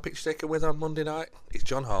have my pitch taken with on Monday night is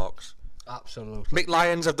John Hawkes. Absolutely. Mick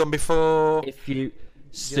Lyons I've done before.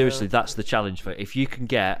 Seriously, that's the challenge for it. If you can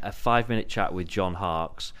get a 5-minute chat with John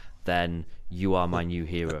Hawkes, then you are my new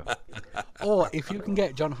hero. Or if you can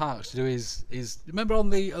get John Hawkes to do his remember on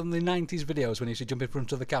the 90s videos when he used to jump in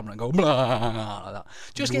front of the camera and go blah, like that.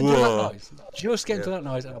 Just get into that noise. Just get into that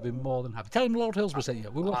noise and I'll be more than happy. Tell him Lord Hillsborough sent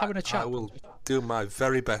you. We were having a chat. I will do my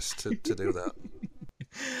very best to do that.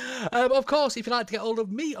 Of course, if you'd like to get hold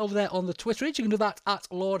of me over there on the Twitter, you can do that at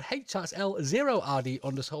Lord H. That's L0RD_H.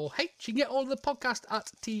 You can get hold of the podcast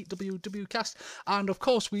at TWWcast. And of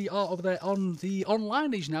course, we are over there on the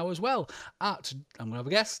online age now as well at, I'm going to have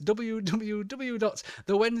a guess,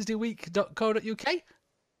 www.thewednesdayweek.co.uk.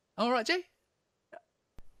 All right, Jay?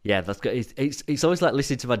 Yeah, that's good. It's always like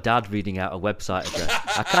listening to my dad reading out a website address.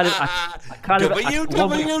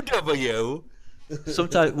 www.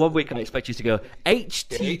 Sometimes one week I expect you to go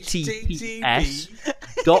https ...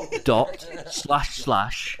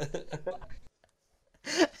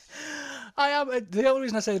 I am. The only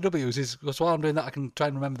reason I say the W's is because while I'm doing that, I can try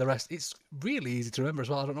and remember the rest. It's really easy to remember as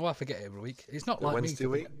well. I don't know why I forget it every week. It's not like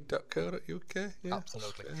WednesdayWeek.co.uk. Yeah.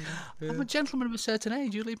 Absolutely. I'm a gentleman of a certain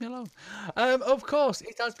age. You leave me alone. Of course,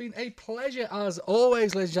 it has been a pleasure as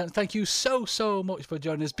always, ladies and gentlemen. Thank you so much for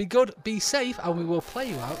joining us. Be good, be safe, and we will play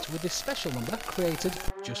you out with this special number created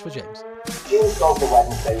just for James. Cheers of the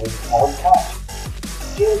Wednesday Week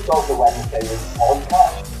podcast. Cheers of the Wednesday Week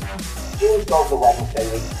podcast. Cheers of the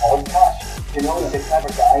Wednesday Week podcast. You know he's a clever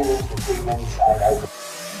guy who's the team inside out.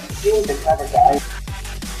 He's a clever guy.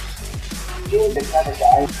 He's a clever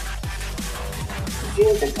guy.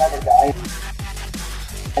 He's a clever guy.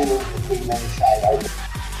 Who's the team inside out.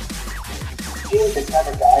 He's a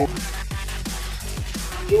clever guy.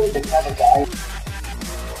 He's a clever guy.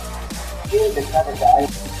 He's a clever guy.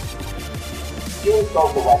 He's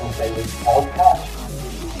of the Wednesday Week podcast.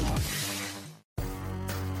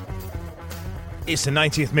 It's the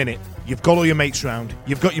 90th minute. You've got all your mates round.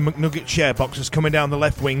 You've got your McNugget share boxes coming down the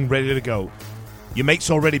left wing ready to go. Your mate's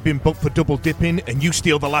already been booked for double dipping and you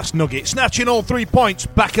steal the last nugget, snatching all 3 points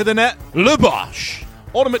back of the net. Le Bosch.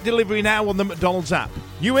 Order McDelivery now on the McDonald's app.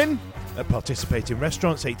 You in? At participating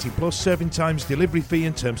restaurants, 18 plus, serving times, delivery fee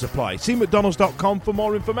and terms apply. See mcdonalds.com for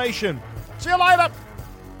more information. See you later.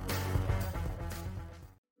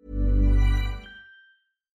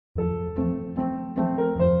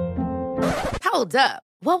 Hold up.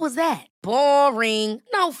 What was that? Boring.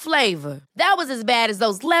 No flavor. That was as bad as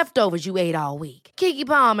those leftovers you ate all week. Keke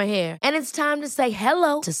Palmer here, and it's time to say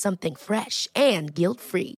hello to something fresh and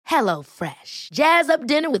guilt-free. Hello Fresh. Jazz up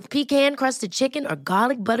dinner with pecan-crusted chicken or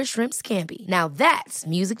garlic butter shrimp scampi. Now that's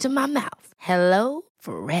music to my mouth. Hello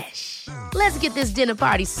Fresh. Let's get this dinner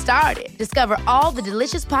party started. Discover all the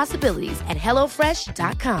delicious possibilities at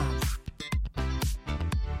HelloFresh.com.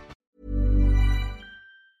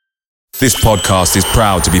 This podcast is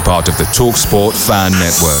proud to be part of the TalkSport Fan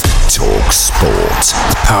Network. TalkSport.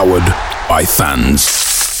 Powered by fans.